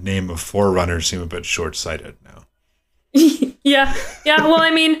name of Forerunner seem a bit short-sighted now. Yeah. Well,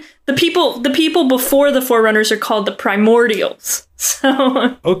 I mean, the people before the Forerunners are called the Primordials.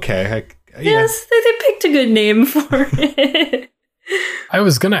 So okay, yes, they picked a good name for it. I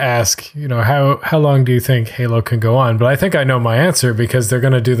was gonna ask, how long do you think Halo can go on? But I think I know my answer, because they're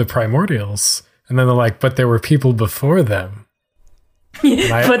gonna do the Primordials, and then they're like, but there were people before them.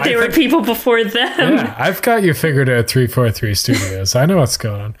 But there were people before them. Yeah, I've got you figured out. 343 Studios. I know what's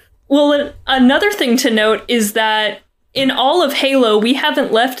going on. Well, another thing to note is that in all of Halo, we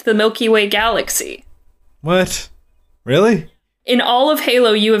haven't left the Milky Way galaxy. What? Really? In all of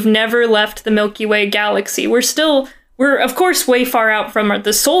Halo, you have never left the Milky Way galaxy. We're still we're of course way far out from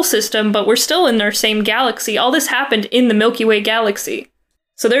the Sol system, but we're still in our same galaxy. All this happened in the Milky Way galaxy.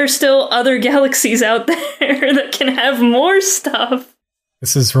 So there are still other galaxies out there that can have more stuff.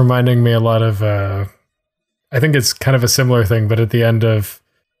 This is reminding me a lot of, I think it's kind of a similar thing, but at the end of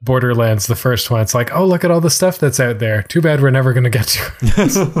Borderlands, the first one, it's like, oh, look at all the stuff that's out there. Too bad we're never going to get to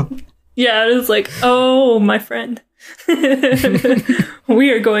it. Yeah, it's like, oh, my friend.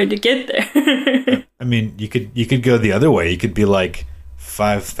 We are going to get there. I mean, you could go the other way. You could be like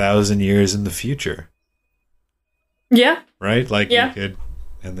 5,000 years in the future. Yeah. Right? Like yeah. You could,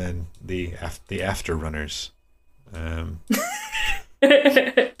 and then the after runners. The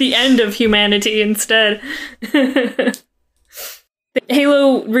end of humanity instead.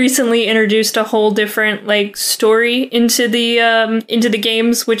 Halo recently introduced a whole different story into the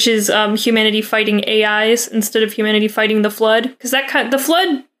games, which is humanity fighting AIs instead of humanity fighting the Flood, because the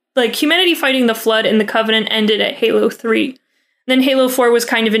Flood, humanity fighting the Flood and the Covenant ended at Halo 3. Then Halo 4 was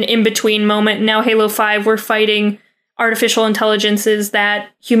kind of an in-between moment. And now Halo 5, we're fighting artificial intelligences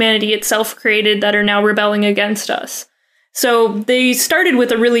that humanity itself created that are now rebelling against us. So they started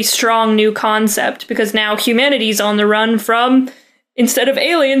with a really strong new concept, because now humanity's on the run from, instead of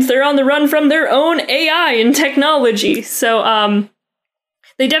aliens, they're on the run from their own AI and technology. So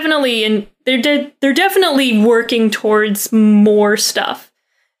they're definitely working towards more stuff.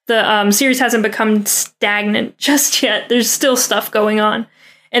 The series hasn't become stagnant just yet. There's still stuff going on.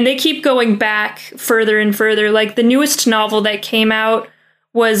 And they keep going back further and further. Like, the newest novel that came out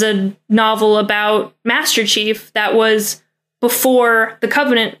was a novel about Master Chief that was before the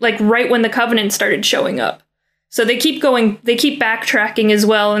Covenant, right when the Covenant started showing up. So they keep backtracking as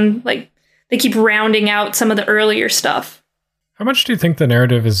well, and they keep rounding out some of the earlier stuff. How much do you think the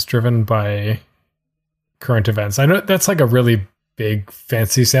narrative is driven by current events? I know that's a really big,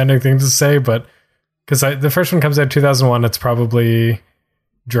 fancy sounding thing to say, but because the first one comes out in 2001, it's probably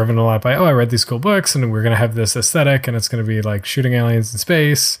driven a lot by, I read these cool books and we're going to have this aesthetic and it's going to be shooting aliens in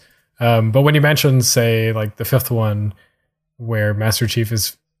space. But when you mention, say, the fifth one where Master Chief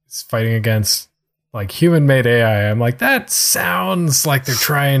is fighting against human-made AI, I'm like, that sounds like they're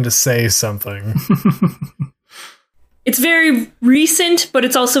trying to say something. It's very recent, but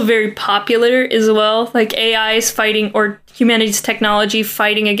it's also very popular as well. AI is fighting, or humanity's technology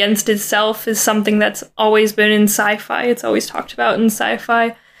fighting against itself, is something that's always been in sci-fi. It's always talked about in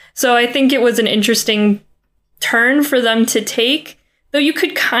sci-fi. So I think it was an interesting turn for them to take, though you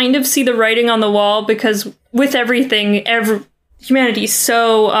could kind of see the writing on the wall, because with everything, humanity's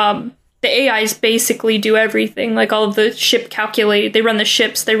so... the AIs basically do everything, all of the ship calculate. They run the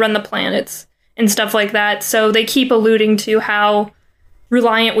ships, they run the planets, and stuff like that. So they keep alluding to how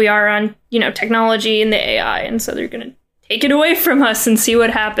reliant we are on, technology and the AI. And so they're going to take it away from us and see what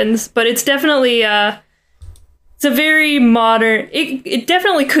happens. But it's definitely, it's a very modern, it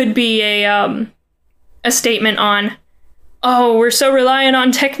definitely could be a statement on, oh, we're so reliant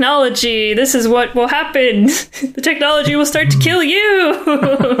on technology. This is what will happen. The technology will start to kill you.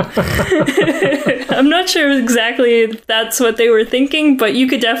 I'm not sure exactly if that's what they were thinking, but you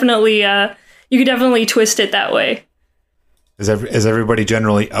could definitely twist it that way. Is everybody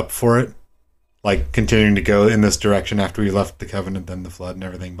generally up for it? Continuing to go in this direction after we left the Covenant, then the Flood and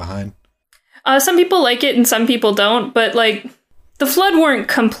everything behind? Some people like it and some people don't, but the Flood weren't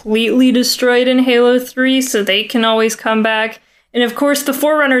completely destroyed in Halo 3, so they can always come back. And of course, the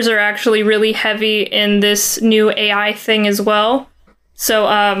Forerunners are actually really heavy in this new AI thing as well.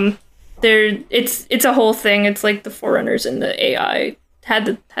 So it's a whole thing. It's the Forerunners and the AI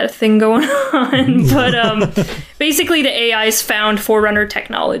had a thing going on. But basically, the AIs found Forerunner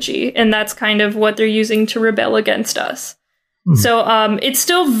technology, and that's kind of what they're using to rebel against us. So it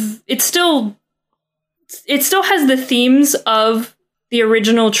still has the themes of the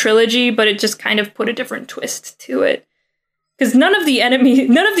original trilogy, but it just kind of put a different twist to it. Because none of the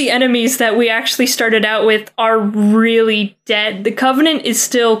enemies that we actually started out with are really dead. The Covenant is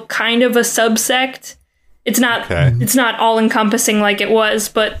still kind of a subsect. It's not all encompassing like it was,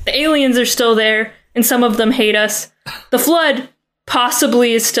 but the aliens are still there, and some of them hate us. The Flood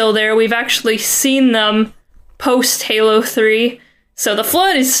possibly is still there. We've actually seen them post Halo 3. So the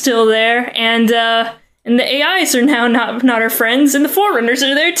Flood is still there, and the AIs are now not our friends, and the Forerunners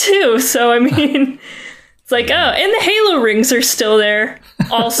are there too. So, I mean, it's and the Halo rings are still there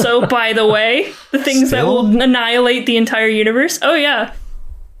also, by the way. The things that will annihilate the entire universe. Oh, yeah.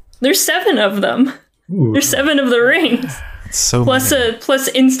 There's 7 of them. Ooh. There's 7 of the rings. So plus many. Plus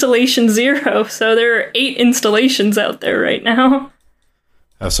installation 0. So there are 8 installations out there right now.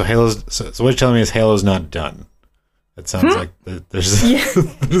 Oh, so what you're telling me is Halo's not done. It sounds like there's...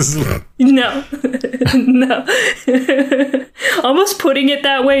 No. No. Almost putting it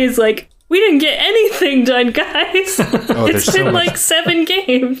that way is like, we didn't get anything done, guys. Oh, it's been like 7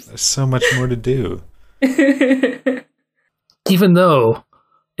 games. There's so much more to do. Even though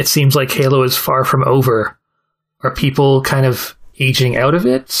it seems like Halo is far from over, are people kind of aging out of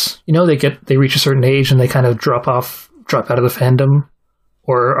it? You know, they reach a certain age and they kind of drop out of the fandom?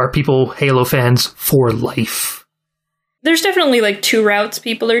 Or are people Halo fans for life? There's definitely like 2 routes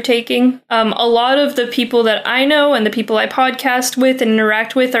people are taking. A lot of the people that I know and the people I podcast with and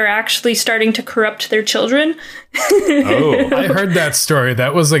interact with are actually starting to corrupt their children. Oh, I heard that story.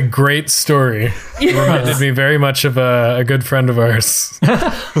 That was a great story. It reminded me very much of a good friend of ours.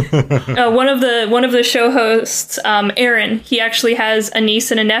 One of the show hosts, Aaron, he actually has a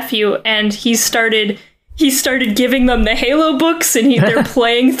niece and a nephew, and he started giving them the Halo books, and they're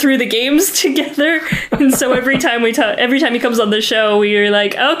playing through the games together. And so every time he comes on the show, we're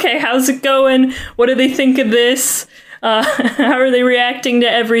like, okay, how's it going? What do they think of this? How are they reacting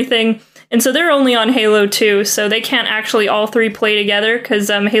to everything? And so they're only on Halo 2, so they can't actually all 3 play together because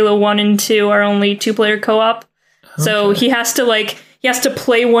Halo 1 and 2 are only 2-player co-op. Okay. So he has to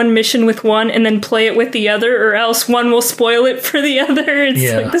play one mission with one and then play it with the other, or else one will spoil it for the other.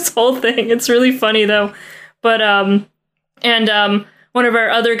 It's like this whole thing. It's really funny though. But one of our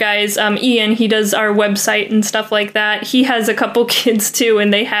other guys, Ian, he does our website and stuff like that. He has a couple kids too,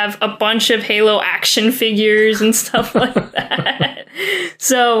 and they have a bunch of Halo action figures and stuff like that.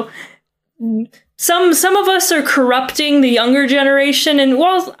 So some of us are corrupting the younger generation, and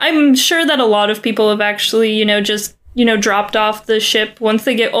while I'm sure that a lot of people have actually, just dropped off the ship. Once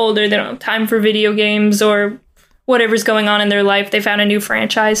they get older, they don't have time for video games or whatever's going on in their life. They found a new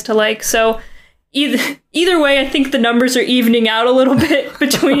franchise to like. So either way, I think the numbers are evening out a little bit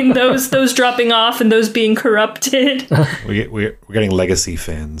between those dropping off and those being corrupted. We're getting legacy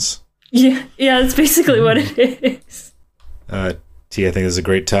fans. Yeah, that's basically what it is. T, I think this is a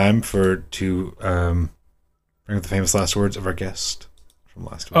great time to bring up the famous last words of our guest from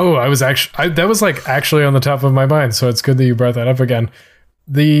last week. Oh, that was actually on the top of my mind, so it's good that you brought that up again.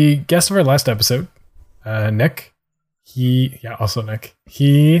 The guest of our last episode, Nick, he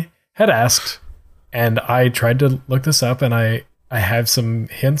had asked, and I tried to look this up, and I have some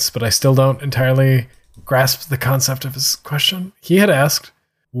hints, but I still don't entirely grasp the concept of his question. He had asked,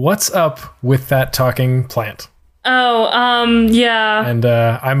 what's up with that talking plant? Oh, yeah. And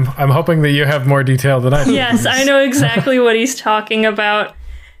I'm hoping that you have more detail than I do. Yes, I know exactly what he's talking about,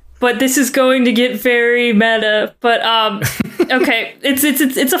 but this is going to get very meta. But okay,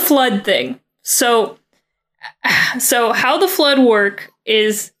 it's a flood thing. So how the flood work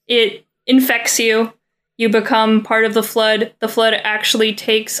is it infects you. You become part of the flood. The flood actually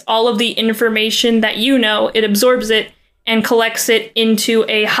takes all of the information that it absorbs it and collects it into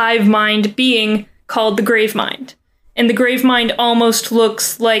a hive mind being called the Grave Mind. And the Grave Mind almost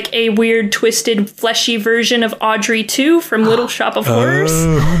looks like a weird, twisted, fleshy version of Audrey 2 from Little Shop of Horrors.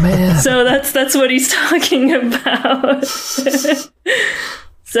 Oh, man. So that's what he's talking about.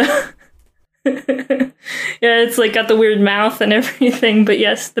 So yeah, it's like got the weird mouth and everything, but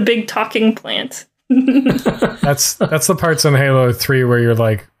yes, the big talking plant. That's the parts in Halo 3 where you're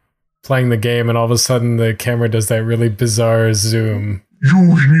like playing the game and all of a sudden the camera does that really bizarre zoom. You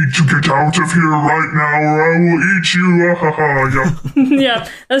need to get out of here right now or I will eat you. Yeah,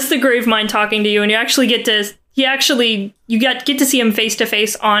 that's the Grave Mind talking to you, and you actually get to see him face to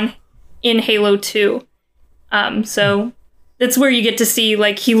face in Halo 2. So that's where you get to see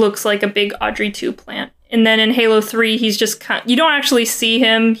he looks like a big Audrey 2 plant. And then in Halo 3, he's just you don't actually see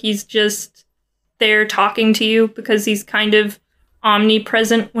him. He's just there talking to you because he's kind of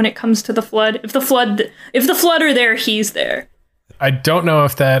omnipresent when it comes to the flood. If the flood are there, he's there. I don't know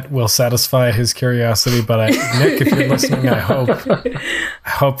if that will satisfy his curiosity, but Nick, if you're listening, I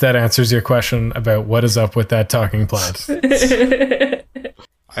hope that answers your question about what is up with that talking plant.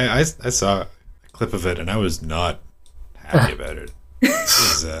 I saw a clip of it and I was not happy about it.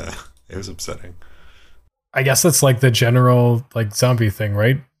 It was upsetting. I guess that's like the general zombie thing,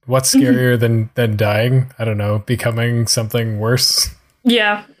 right? What's scarier than dying? I don't know, becoming something worse.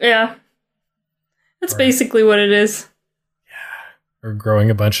 Yeah. That's basically what it is. Or growing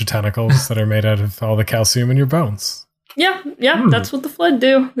a bunch of tentacles that are made out of all the calcium in your bones. Yeah, that's what the flood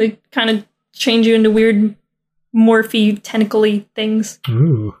do. They kind of change you into weird, morphy, tentacly things.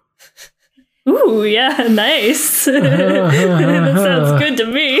 Ooh, yeah, nice. That sounds good to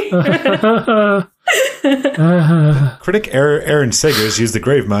me. Critic Aaron Segers used the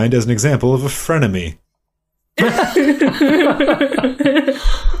Grave Mind as an example of a frenemy.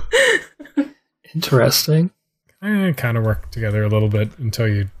 Interesting. kind of work together a little bit until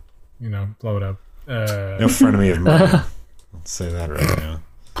you blow it up. No frenemy of mine. Let's say that right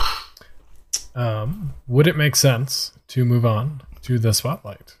now. Would it make sense to move on to the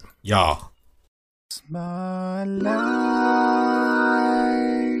spotlight? Yeah.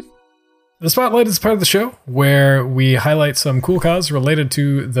 The Spotlight is part of the show where we highlight some cool cause related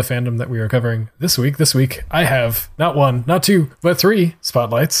to the fandom that we are covering this week. This week, I have not one, not two, but three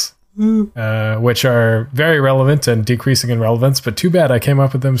spotlights, which are very relevant and decreasing in relevance, but too bad I came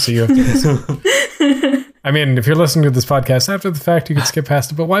up with them, so you have to listen. I mean, if you're listening to this podcast after the fact, you could skip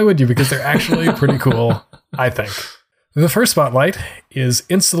past it, but why would you? Because they're actually pretty cool, I think. The first spotlight is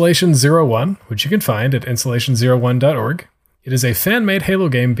Installation 01, which you can find at installation01.org. It is a fan-made Halo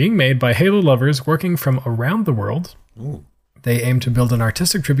game being made by Halo lovers working from around the world. Ooh. They aim to build an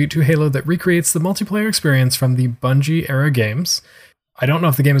artistic tribute to Halo that recreates the multiplayer experience from the Bungie-era games. I don't know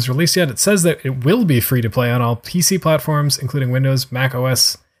if the game is released yet. It says that it will be free to play on all PC platforms, including Windows, Mac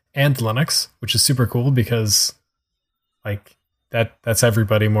OS, and Linux, which is super cool because that's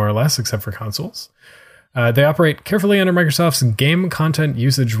everybody more or less, except for consoles. They operate carefully under Microsoft's game content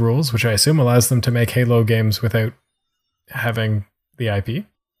usage rules, which I assume allows them to make Halo games without having the IP.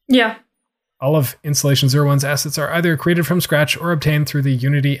 Yeah. All of Installation 01's assets are either created from scratch or obtained through the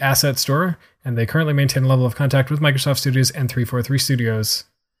Unity Asset Store, and they currently maintain a level of contact with Microsoft Studios and 343 Studios.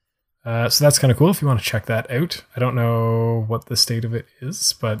 So that's kind of cool if you want to check that out. I don't know what the state of it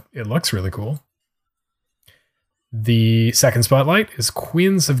is, but it looks really cool. The second spotlight is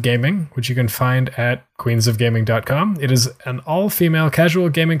Queens of Gaming, which you can find at queensofgaming.com. It is an all-female casual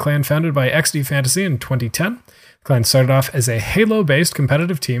gaming clan founded by XD Fantasy in 2010. The clan started off as a Halo-based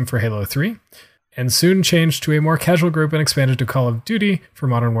competitive team for Halo 3, and soon changed to a more casual group and expanded to Call of Duty for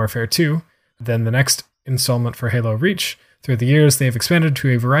Modern Warfare 2, then the next installment for Halo Reach. Through the years, they have expanded to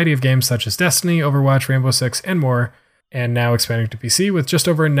a variety of games such as Destiny, Overwatch, Rainbow Six, and more, and now expanding to PC. With just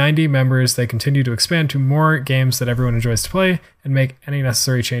over 90 members, they continue to expand to more games that everyone enjoys to play and make any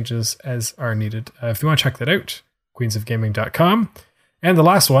necessary changes as are needed. If you want to check that out, queensofgaming.com. And the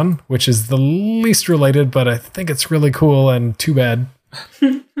last one, which is the least related, but I think it's really cool and too bad,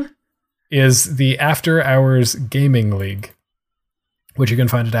 is the After Hours Gaming League, which you can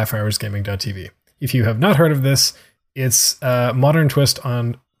find at afterhoursgaming.tv. If you have not heard of this, it's a modern twist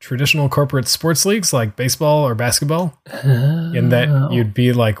on traditional corporate sports leagues like baseball or basketball, in that you'd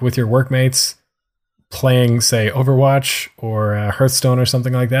be like with your workmates playing, say, Overwatch or Hearthstone or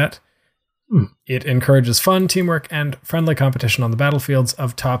something like that. It encourages fun, teamwork, and friendly competition on the battlefields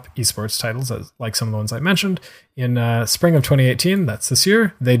of top esports titles, like some of the ones I mentioned. In spring of 2018, that's this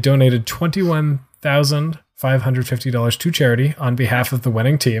year, they donated $21,550 to charity on behalf of the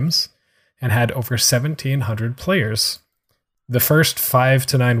winning teams and had over 1,700 players. The first 5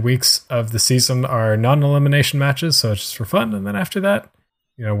 to 9 weeks of the season are non-elimination matches, so it's just for fun. And then after that,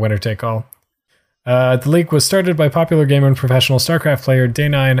 winner take all. The league was started by popular gamer and professional StarCraft player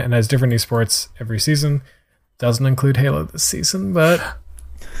Day9 and has different esports every season. Doesn't include Halo this season, but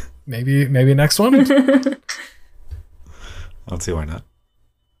maybe next one. I don't see why not.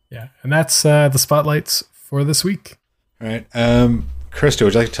 Yeah, and that's the spotlights for this week. All right. Krista,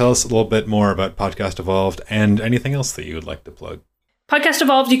 would you like to tell us a little bit more about Podcast Evolved and anything else that you would like to plug? Podcast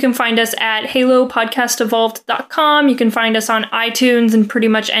Evolved, you can find us at halopodcastevolved.com. You can find us on iTunes and pretty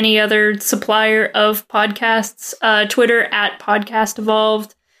much any other supplier of podcasts. Twitter at Podcast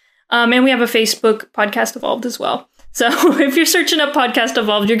Evolved. And we have a Facebook, Podcast Evolved, as well. So if you're searching up Podcast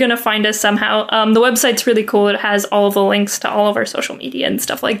Evolved, you're going to find us somehow. The website's really cool. It has all of the links to all of our social media and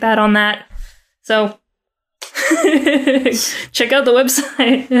stuff like that on that. So check out the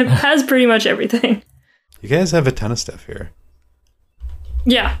website. It has pretty much everything. You guys have a ton of stuff here.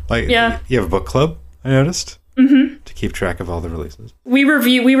 Yeah. You have a book club, I noticed, to keep track of all the releases. We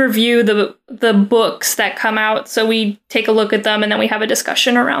review the books that come out, so we take a look at them and then we have a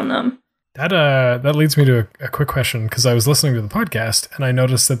discussion around them. That leads me to a quick question, because I was listening to the podcast and I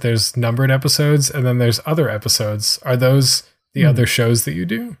noticed that there's numbered episodes and then there's other episodes. Are those the other shows that you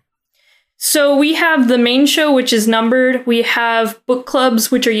do? So we have the main show, which is numbered. We have book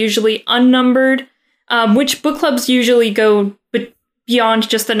clubs, which are usually unnumbered, which book clubs usually go beyond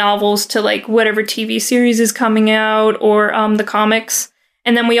just the novels to like whatever TV series is coming out or the comics.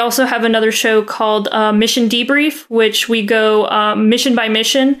 And then we also have another show called Mission Debrief, which we go mission by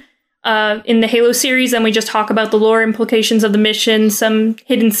mission in the Halo series. And we just talk about the lore implications of the mission, some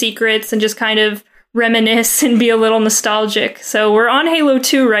hidden secrets, and just kind of reminisce and be a little nostalgic. So we're on Halo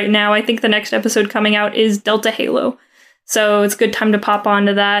 2 right now. I think the next episode coming out is Delta Halo. So it's a good time to pop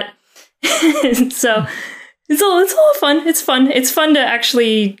onto that. So It's a lot of fun. It's fun. It's fun to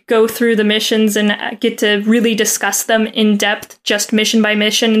actually go through the missions and get to really discuss them in depth, just mission by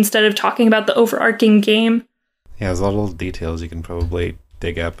mission, instead of talking about the overarching game. Yeah, there's a lot of little details you can probably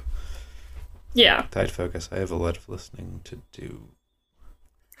dig up. Yeah. Tight focus. I have a lot of listening to do.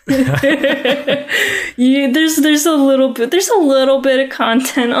 There's a little bit of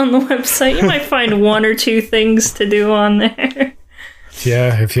content on the website. You might find one or two things to do on there.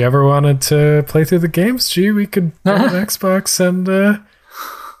 Yeah, if you ever wanted to play through the games, gee, we could go on Xbox and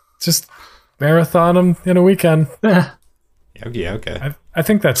just marathon them in a weekend. Yeah, okay. I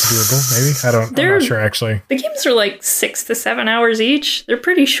think that's doable, maybe. I'm not sure, actually. The games are like 6 to 7 hours each. They're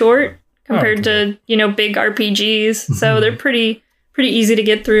pretty short compared to, big RPGs. So they're pretty easy to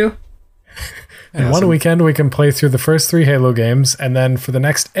get through. And one weekend we can play through the first 3 Halo games, and then for the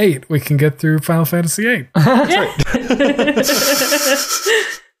next 8 we can get through Final Fantasy VIII.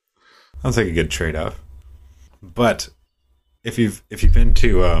 Sounds like a good trade-off. But if you've been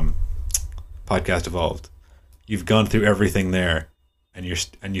to Podcast Evolved, you've gone through everything there, and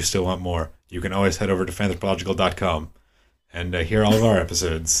you still want more, you can always head over to fanthropological.com and hear all of our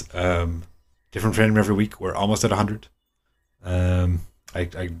episodes. Different fandom every week. We're almost at 100.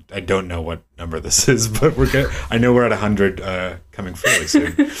 I don't know what number this is, but we're good. I know we're at 100 coming fairly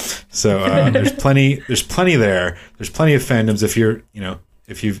soon. So there's plenty there. There's plenty of fandoms. If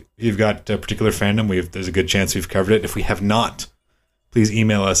you've got a particular fandom, there's a good chance we've covered it. If we have not, please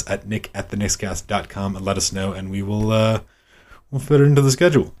email us at nick@thenixcast.com and let us know, and we'll fit it into the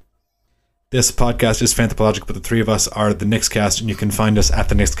schedule. This podcast is Fanthropological, but the 3 of us are the Nixcast, and you can find us at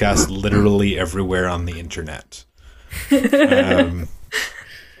the Nixcast literally everywhere on the internet.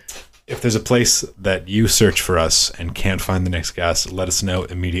 If there's a place that you search for us and can't find the Nixcast, let us know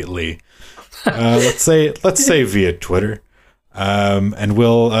immediately. Let's say via Twitter, and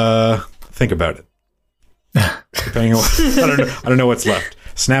we'll think about it. Depending on I don't know what's left.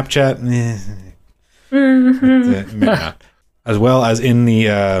 Snapchat, maybe not. As well as in the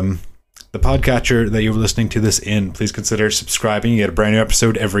podcatcher that you're listening to this in, please consider subscribing. You get a brand new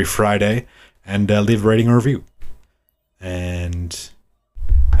episode every Friday, and leave a rating or review. And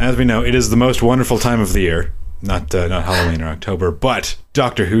as we know, it is the most wonderful time of the year. Not Halloween or October, but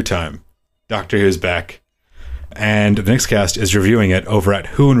Doctor Who time. Doctor Who's back. And the Nixcast is reviewing it over at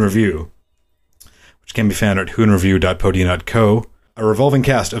Who in Review, which can be found at whoinreview.podium.co. A revolving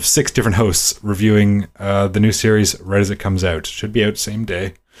cast of 6 different hosts reviewing the new series right as it comes out. Should be out same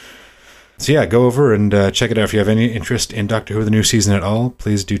day. So yeah, go over and check it out. If you have any interest in Doctor Who, the new season at all,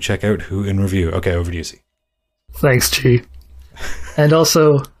 please do check out Who in Review. Okay, over to you, C. Thanks, G. And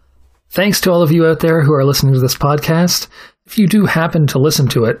also, thanks to all of you out there who are listening to this podcast. If you do happen to listen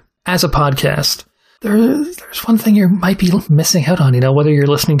to it as a podcast, there's one thing you might be missing out on, whether you're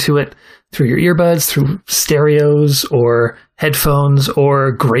listening to it through your earbuds, through stereos or headphones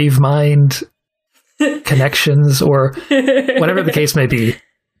or Gravemind connections or whatever the case may be.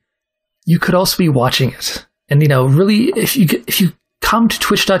 You could also be watching it. And, really, if you come to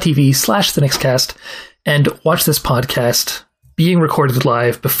twitch.tv/thenixcast and watch this podcast being recorded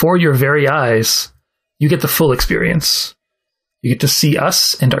live before your very eyes, you get the full experience. You get to see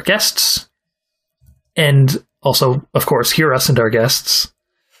us and our guests, and also, of course, hear us and our guests.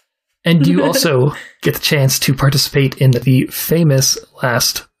 And you also get the chance to participate in the famous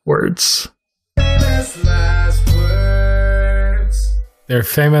last words. They're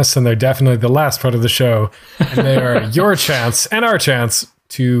famous, and they're definitely the last part of the show. And they are your chance and our chance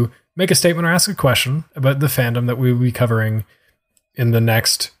to make a statement or ask a question about the fandom that we will be covering in the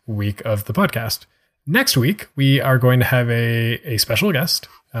next week of the podcast. Next week, we are going to have a special guest,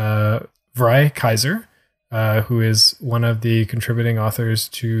 Vry Kaiser, who is one of the contributing authors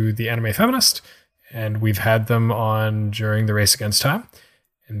to The Anime Feminist, and we've had them on during the Race Against Time.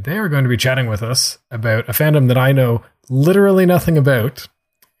 And they are going to be chatting with us about a fandom that I know literally nothing about,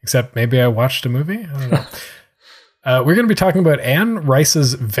 except maybe I watched a movie. I don't know. We're going to be talking about Anne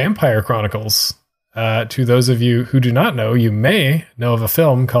Rice's Vampire Chronicles. To those of you who do not know, you may know of a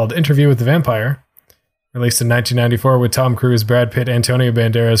film called Interview with the Vampire, released in 1994 with Tom Cruise, Brad Pitt, Antonio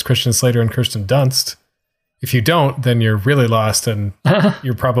Banderas, Christian Slater, and Kirsten Dunst. If you don't, then you're really lost, and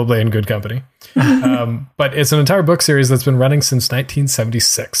you're probably in good company. But it's an entire book series that's been running since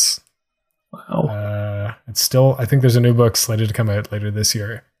 1976. Wow. It's still, I think there's a new book slated to come out later this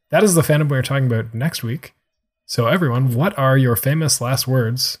year. That is the fandom we're talking about next week. So everyone, what are your famous last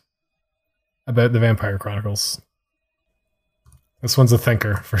words about the Vampire Chronicles? This one's a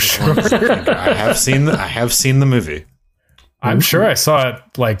thinker for sure. I have seen the movie. I'm sure I saw it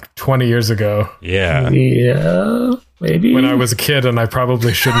like 20 years ago Yeah. Yeah, maybe. when I was a kid, and I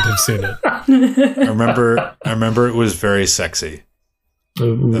probably shouldn't have seen it. I remember it was very sexy.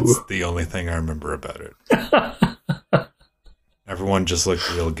 Ooh. That's the only thing I remember about it. Everyone just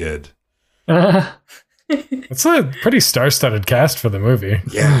looked real good. It's a pretty star-studded cast for the movie.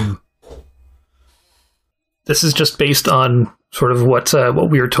 Yeah. This is just based on sort of what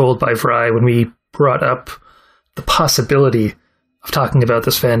we were told by Vry when we brought up the possibility of talking about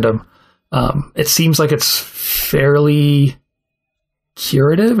this fandom. It seems like it's fairly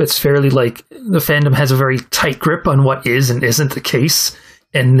curative. It's fairly like the fandom has a very tight grip on what is and isn't the case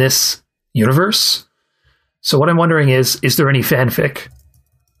in this universe. So what I'm wondering is there any fanfic?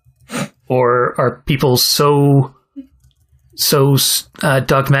 Or are people so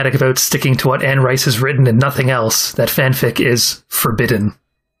dogmatic about sticking to what Anne Rice has written and nothing else that fanfic is forbidden?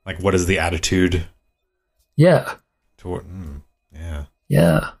 Like, what is the attitude Yeah. toward? Yeah.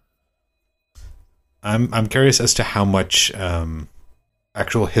 Yeah. I'm curious as to how much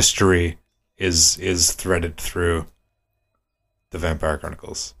actual history is threaded through the Vampire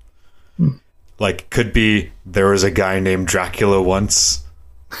Chronicles. Like, could be there was a guy named Dracula once.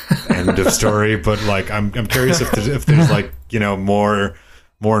 End of story. But like, I'm curious if there's like, you know, more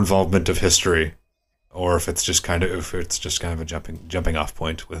involvement of history, or if it's just kind of a jumping off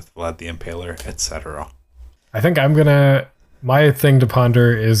point with Vlad the Impaler, etc. I think my thing to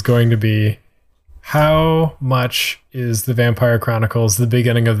ponder is going to be, how much is the Vampire Chronicles the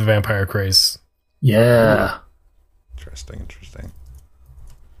beginning of the vampire craze? Yeah. Interesting.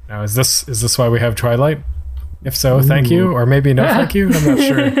 Now, is this why we have Twilight? If so, thank you, or maybe no thank you. I'm not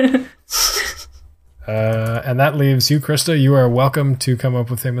sure. And that leaves you, Krista. You are welcome to come up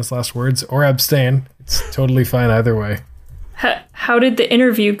with famous last words or abstain. It's totally fine either way. How did the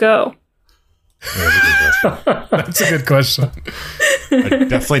interview go? That's a good question. I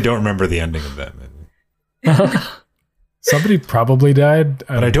definitely don't remember the ending of that movie. Somebody probably died.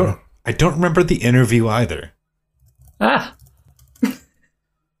 But I don't remember the interview either.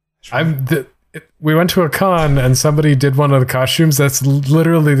 We went to a con and somebody did one of the costumes. That's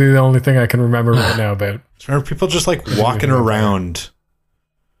literally the only thing I can remember right now about. I remember people just like walking around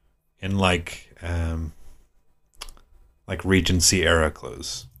in like Regency era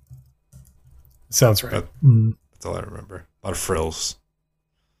clothes. Sounds right. That's all I remember. A lot of frills.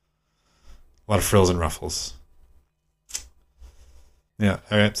 A lot of frills and ruffles. Yeah.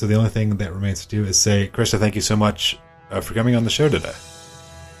 All right. So the only thing that remains to do is say, Krista, thank you so much for coming on the show today.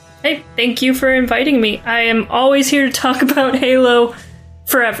 Hey, thank you for inviting me. I am always here to talk about Halo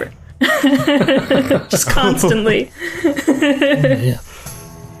forever. Just constantly. Yeah.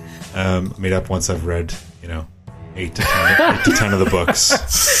 Meet up once I've read, 8 to 10 of the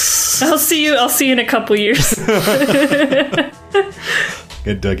books. I'll see you in a couple years.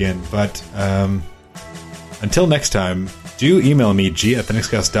 Get dug in. But until next time, do email me,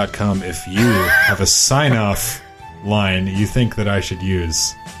 g@thenextcast.com, if you have a sign-off line you think that I should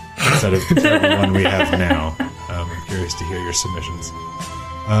use instead of the terrible one we have now. I'm curious to hear your submissions.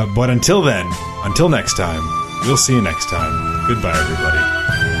 But until next time, we'll see you next time. Goodbye, everybody.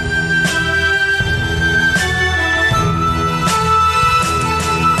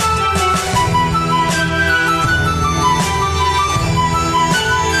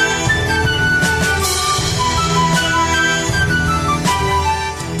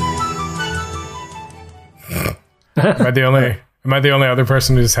 Am I the only other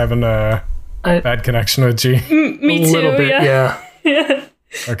person who's having a bad connection with G? Me too. A little bit, yeah.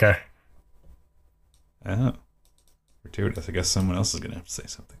 Okay. Oh. Fortuitous. I guess someone else is going to have to say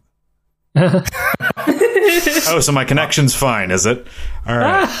something. Oh, so my connection's fine, is it? All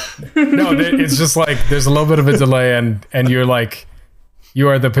right. No, it's just like there's a little bit of a delay, and you're like, you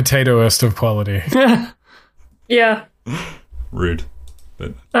are the potatoist of quality. Yeah. Rude.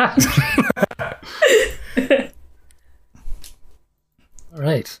 But All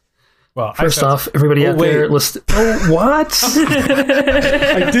right. Well, First off, everybody out there, listen. Oh, what?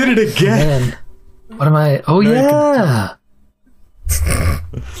 I did it again. Man. What am I? Oh, yeah.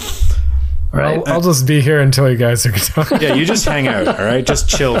 All right. I'll just be here until you guys are done. Yeah, you just hang out, all right? Just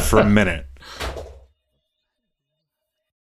chill for a minute.